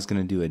believe I was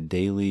going to do a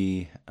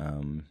daily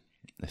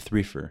a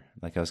threefer.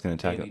 Like I was going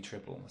to talk Daily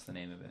Triple was the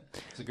name of it.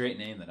 It's a great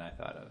name that I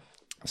thought of.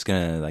 I was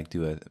going to like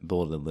do a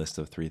bulleted list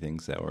of 3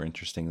 things that were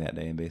interesting that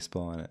day in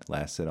baseball, and it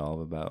lasted all of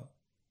about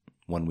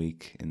 1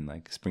 week in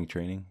like spring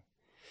training.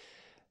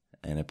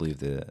 And I believe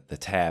the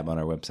tab on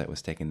our website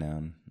was taken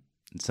down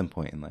at some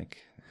point in like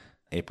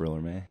April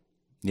or May.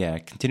 Yeah, I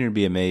continue to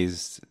be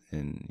amazed,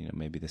 and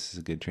maybe this is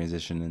a good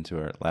transition into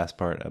our last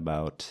part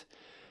about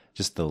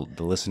just the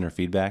listener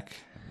feedback.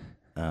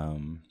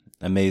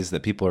 Amazed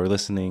that people are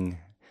listening.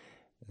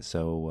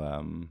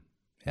 So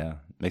yeah,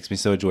 makes me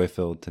so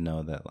joy-filled to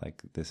know that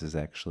like this is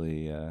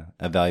actually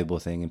a valuable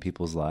thing in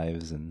people's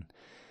lives, and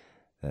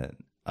that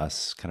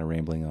us kind of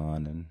rambling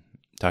on and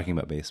talking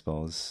about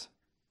baseball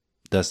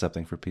does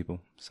something for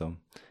people. So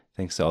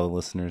thanks to all the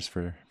listeners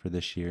for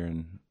this year,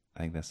 and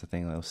I think that's the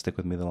thing that will stick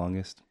with me the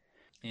longest.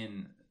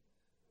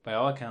 By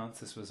all accounts,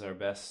 this was our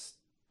best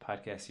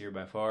podcast year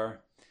by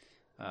far.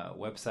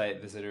 Website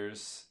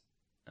visitors,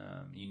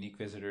 unique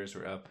visitors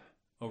were up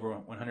over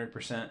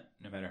 100%,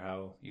 no matter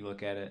how you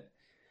look at it,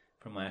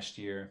 from last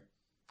year.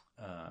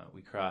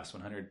 We crossed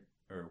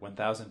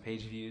 1,000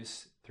 page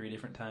views 3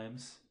 different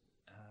times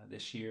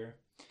this year.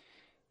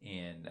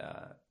 And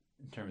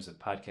in terms of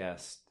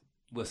podcast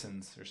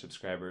listens or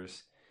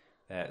subscribers,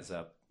 that is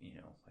up,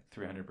 like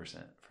 300%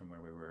 from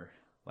where we were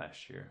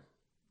last year.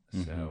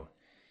 Mm-hmm. So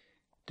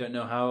don't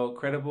know how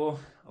credible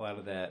a lot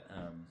of that,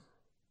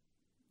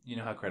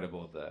 how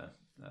credible the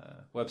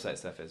website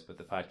stuff is, but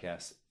the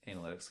podcast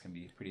analytics can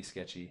be pretty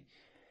sketchy,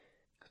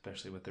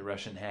 especially with the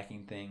Russian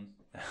hacking thing.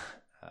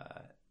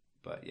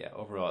 But yeah,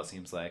 overall it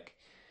seems like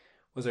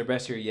was our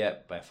best year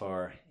yet by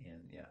far.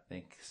 And yeah,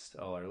 thanks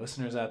to all our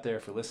listeners out there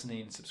for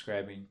listening,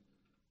 subscribing.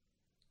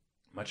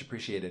 Much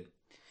appreciated.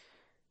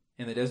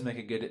 And that does make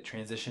a good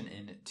transition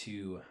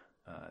into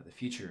the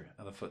future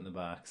of A Foot in the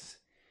Box.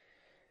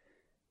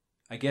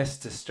 I guess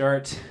to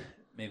start,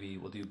 maybe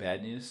we'll do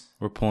bad news.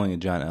 We're pulling a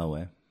John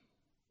Elway.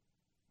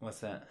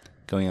 What's that?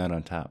 Going out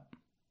on top.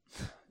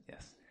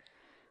 Yes.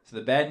 So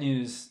the bad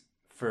news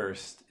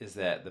first is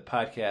that the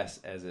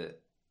podcast as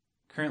it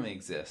currently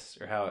exists,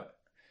 or how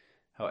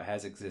it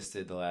has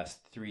existed the last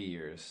 3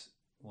 years,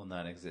 will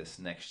not exist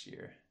next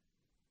year.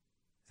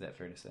 Is that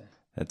fair to say?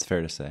 That's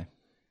fair to say.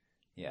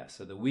 Yeah,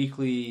 so the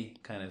weekly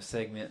kind of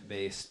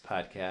segment-based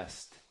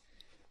podcast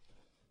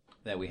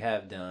that we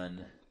have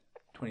done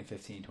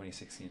 2015,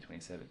 2016,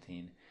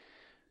 2017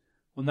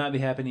 will not be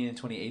happening in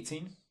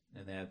 2018,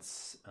 and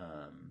that's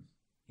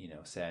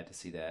sad to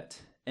see that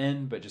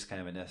end, but just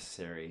kind of a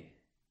necessary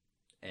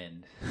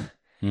end.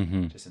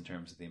 Mm-hmm. Just in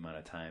terms of the amount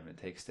of time it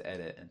takes to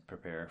edit and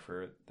prepare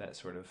for that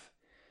sort of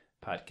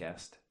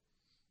podcast.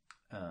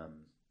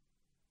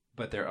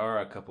 But there are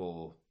a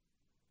couple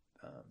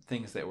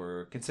things that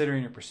we're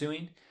considering or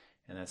pursuing,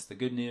 and that's the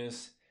good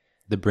news.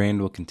 The brand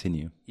will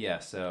continue. Yeah,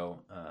 so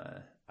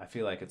I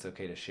feel like it's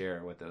okay to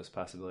share what those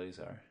possibilities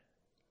are.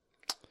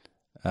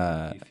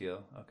 Do you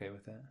feel okay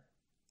with that?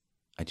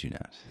 I do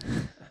not.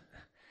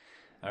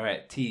 All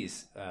right,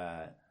 tease.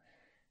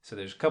 So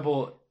there's a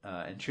couple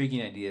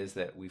intriguing ideas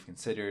that we've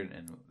considered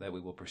and that we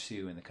will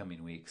pursue in the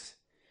coming weeks,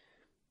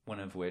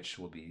 one of which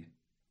will be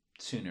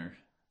sooner,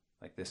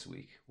 like this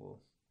week. We'll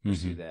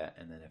pursue that,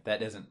 and then if that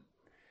doesn't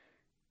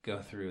go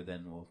through,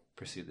 then we'll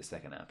pursue the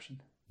second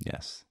option.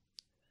 Yes.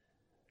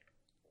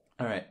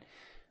 All right.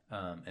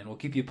 And we'll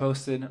keep you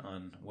posted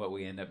on what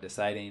we end up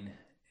deciding.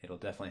 It'll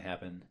definitely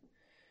happen.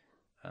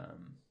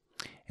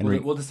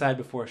 And we'll decide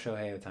before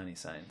Shohei Ohtani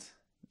signs.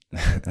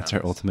 That's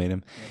our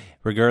ultimatum. Yeah.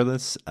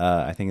 Regardless,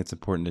 I think it's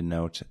important to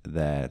note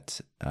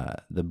that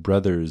the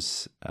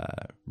brothers'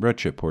 road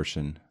trip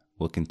portion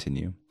will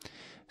continue.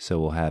 So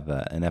we'll have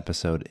an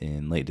episode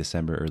in late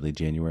December, early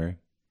January,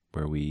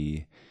 where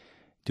we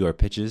do our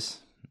pitches.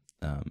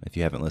 If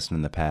you haven't listened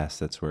in the past,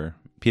 that's where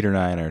Peter and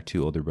I and our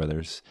 2 older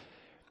brothers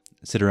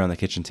sit around the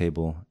kitchen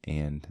table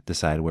and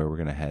decide where we're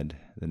going to head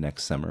the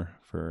next summer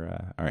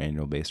for our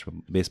annual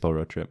baseball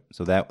road trip.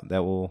 So that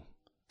will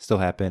still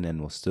happen, and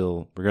we'll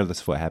still,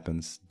 regardless of what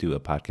happens, do a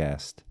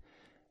podcast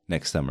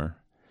next summer.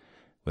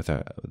 with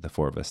the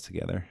four of us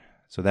together.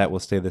 So that will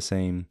stay the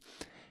same,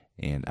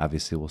 and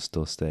obviously we'll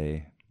still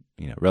stay,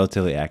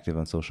 relatively active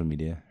on social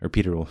media. Or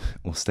Peter will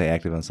stay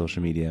active on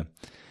social media,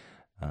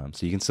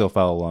 so you can still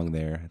follow along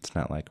there. It's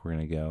not like we're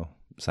gonna go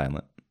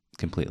silent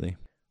completely.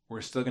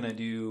 We're still gonna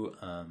do,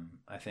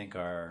 I think,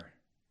 our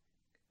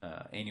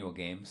annual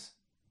games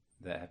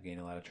that have gained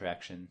a lot of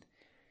traction.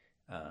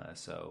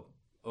 So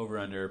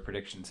over/under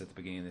predictions at the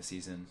beginning of the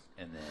season,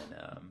 and then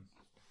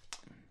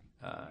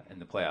in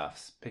the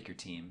playoffs, pick your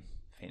team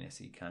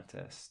fantasy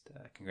contest.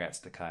 Congrats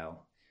to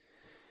Kyle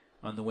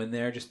on the win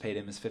there. Just paid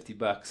him his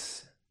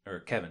 $50, or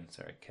Kevin.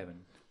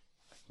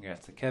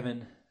 Congrats to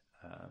Kevin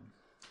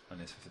on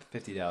his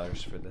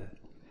 $50 for the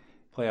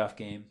playoff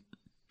game.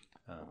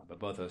 But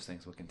both those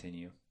things will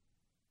continue,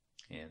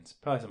 and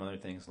probably some other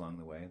things along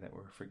the way that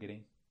we're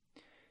forgetting.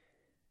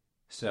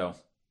 So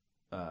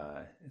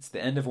it's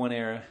the end of one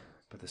era,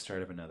 but the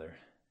start of another,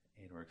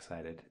 and we're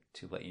excited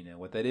to let you know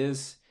what that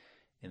is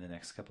in the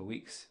next couple of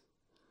weeks.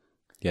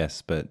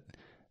 Yes, but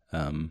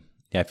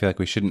I feel like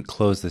we shouldn't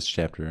close this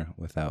chapter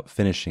without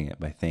finishing it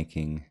by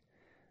thanking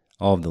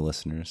all of the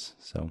listeners.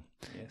 So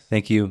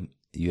Thank you.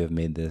 You have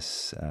made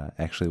this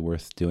actually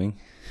worth doing.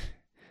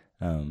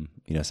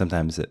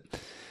 Sometimes it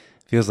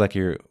feels like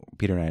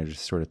Peter and I are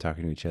just sort of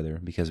talking to each other,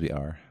 because we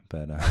are,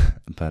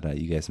 but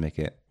you guys make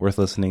it worth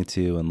listening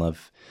to, and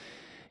love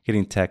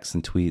getting texts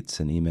and tweets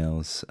and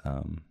emails.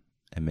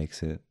 It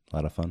makes it a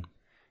lot of fun.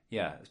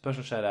 Yeah, a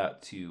special shout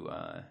out to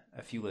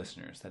a few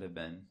listeners that have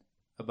been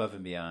above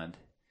and beyond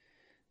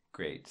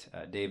great.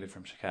 David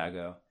from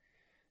Chicago,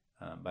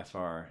 by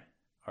far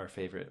our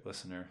favorite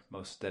listener,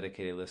 most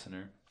dedicated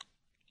listener.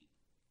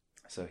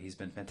 So he's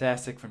been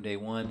fantastic from day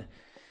one,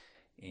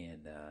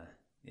 and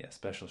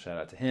special shout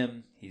out to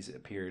him. He's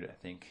appeared, I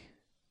think,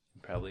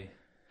 in probably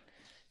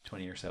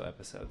 20 or so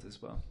episodes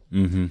as well.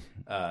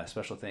 Mm-hmm.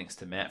 Special thanks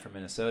to Matt from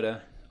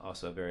Minnesota,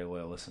 also a very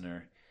loyal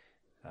listener,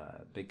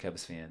 big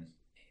Cubs fan,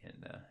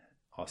 and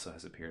also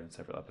has appeared on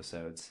several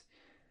episodes.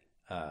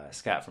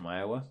 Scott from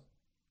Iowa,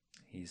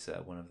 he's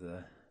one of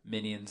the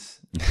minions,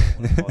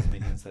 one of Paul's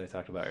minions that I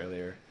talked about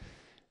earlier.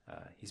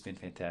 He's been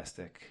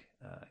fantastic.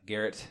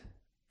 Garrett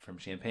from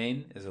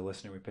Champaign is a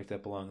listener we picked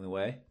up along the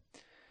way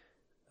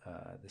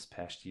this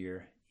past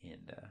year,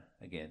 and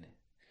again,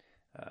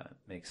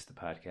 makes the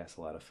podcast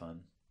a lot of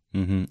fun.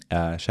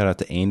 Mm-hmm. Shout out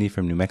to Andy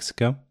from New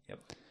Mexico.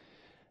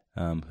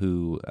 Yep.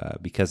 Who,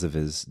 because of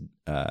his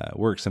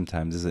work,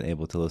 sometimes isn't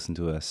able to listen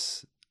to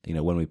us,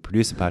 when we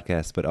produce a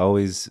podcast, but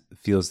always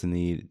feels the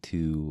need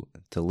to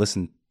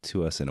listen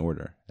to us in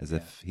order, as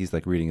if he's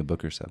like reading a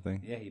book or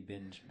something. Yeah, he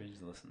binge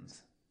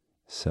listens.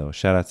 So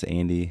shout out to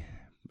Andy.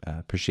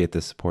 Appreciate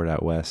the support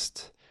out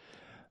west.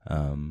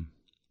 I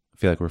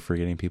feel like we're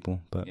forgetting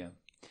people, but yeah,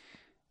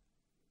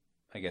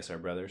 I guess our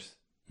brothers,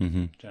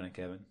 mm-hmm. John and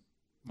Kevin.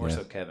 More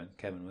so Kevin.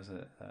 Kevin was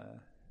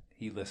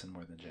he listened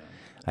more than John.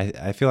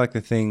 I feel like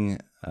the thing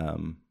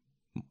I'm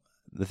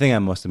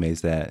most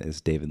amazed at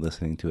is David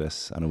listening to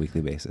us on a weekly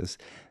basis.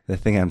 The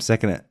thing I'm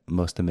second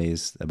most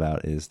amazed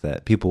about is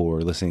that people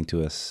were listening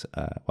to us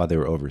while they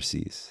were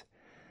overseas.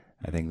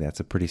 I think that's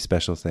a pretty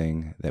special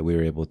thing, that we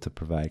were able to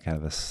provide kind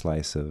of a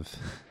slice of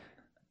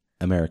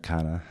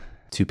Americana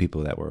to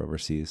people that were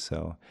overseas.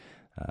 So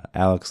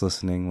Alex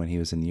listening when he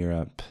was in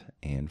Europe,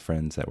 and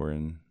friends that were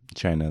in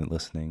China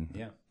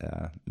listening,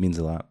 means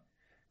a lot.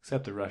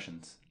 Except the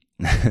Russians.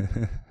 You don't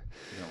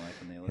like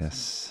when they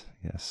listen.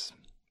 Yes.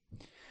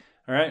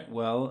 All right.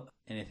 Well,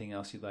 anything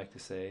else you'd like to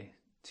say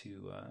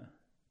to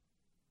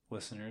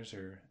listeners,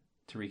 or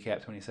to recap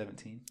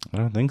 2017? I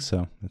don't think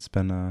so. It's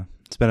been a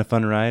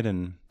fun ride,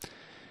 and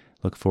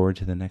look forward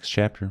to the next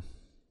chapter.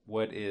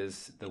 What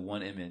is the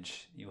one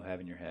image you'll have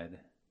in your head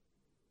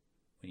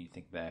when you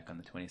think back on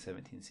the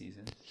 2017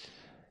 season?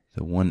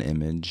 The one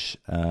image.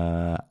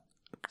 So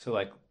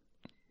like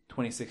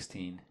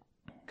 2016,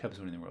 Cubs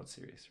winning the World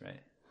Series,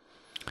 right?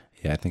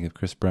 Yeah, I think of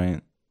Chris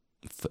Bryant,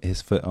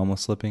 his foot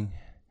almost slipping.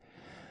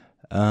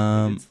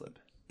 It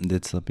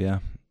did slip, yeah.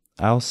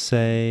 I'll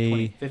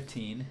say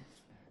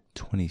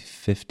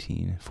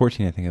 2015.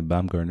 14, I think of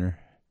Baumgartner.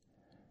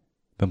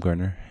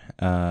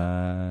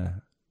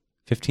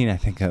 15, I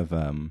think of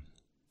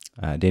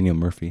Daniel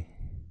Murphy.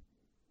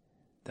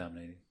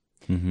 Dominating.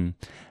 Mm-hmm.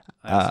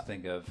 I also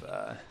think of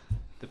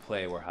the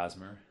play where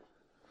Hosmer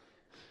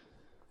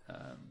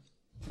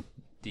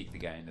deked the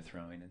guy into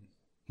throwing and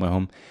went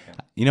home.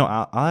 Yeah.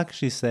 I'll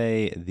actually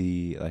say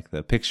the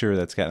picture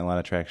that's gotten a lot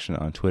of traction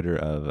on Twitter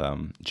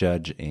of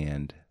Judge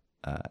and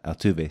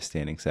Altuve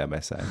standing side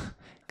by side,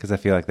 because I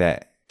feel like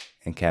that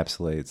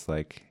encapsulates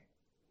like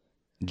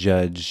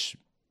Judge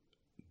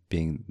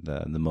being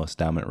the most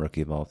dominant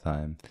rookie of all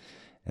time,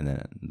 and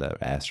then the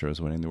Astros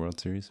winning the World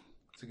Series.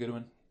 It's a good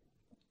one.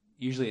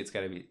 Usually it's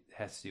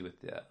has to do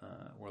with the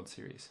World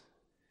Series,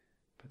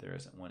 but there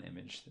isn't one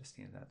image that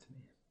stands out to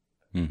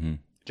me. Mm-hmm.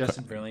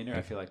 Justin Verlander,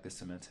 I feel like this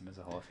cements him as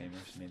a Hall of Famer,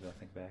 so maybe I'll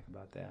think back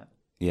about that.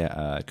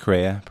 Yeah,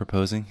 Correa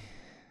proposing.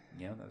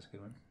 Yeah, that was a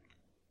good one.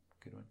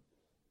 Good one.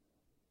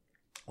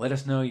 Let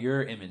us know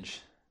your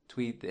image.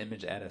 Tweet the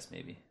image at us,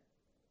 maybe,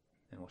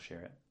 and we'll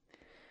share it.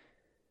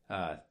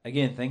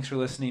 Again, thanks for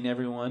listening,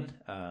 everyone.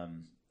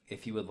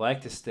 If you would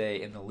like to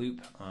stay in the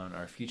loop on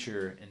our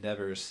future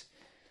endeavors,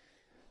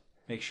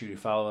 make sure to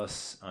follow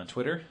us on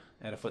Twitter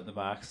at A Foot in the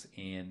Box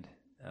and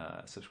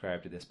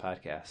subscribe to this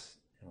podcast,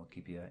 and we'll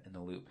keep you in the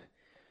loop.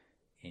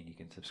 And you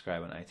can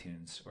subscribe on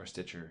iTunes or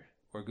Stitcher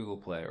or Google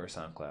Play or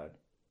SoundCloud.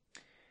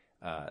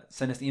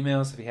 Send us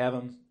emails if you have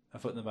them,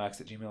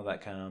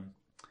 afootinthebox@gmail.com.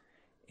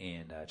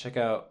 And check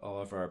out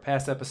all of our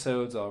past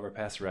episodes, all of our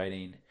past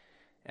writing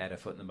at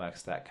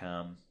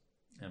afootinthebox.com.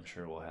 I'm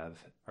sure we'll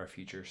have our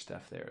future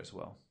stuff there as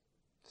well.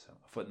 So,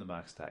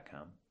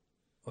 afootinthebox.com.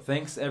 Well,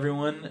 thanks,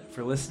 everyone,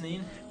 for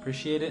listening.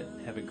 Appreciate it.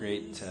 Have a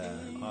great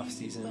off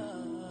season.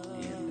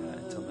 And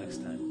until next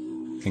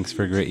time. Thanks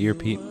for a great year,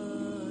 Pete.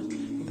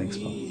 Thanks,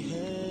 Paul.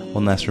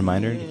 One last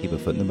reminder to keep a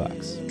foot in the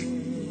box.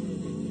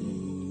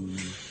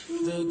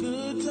 The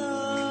good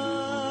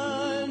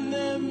time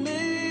that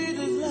made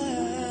us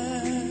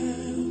laugh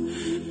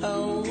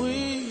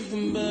outweighs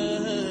the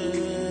bad.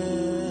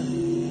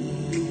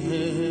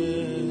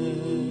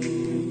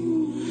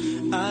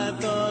 I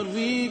thought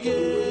we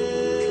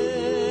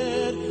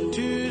get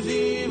to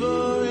see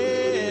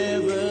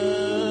forever,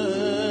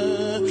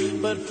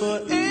 but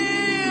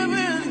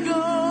forever's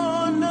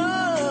gone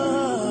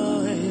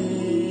now.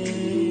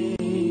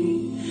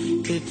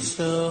 It's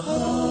so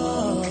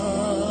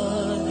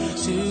hard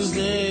to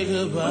say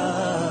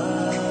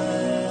goodbye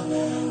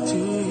to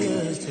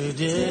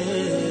yesterday.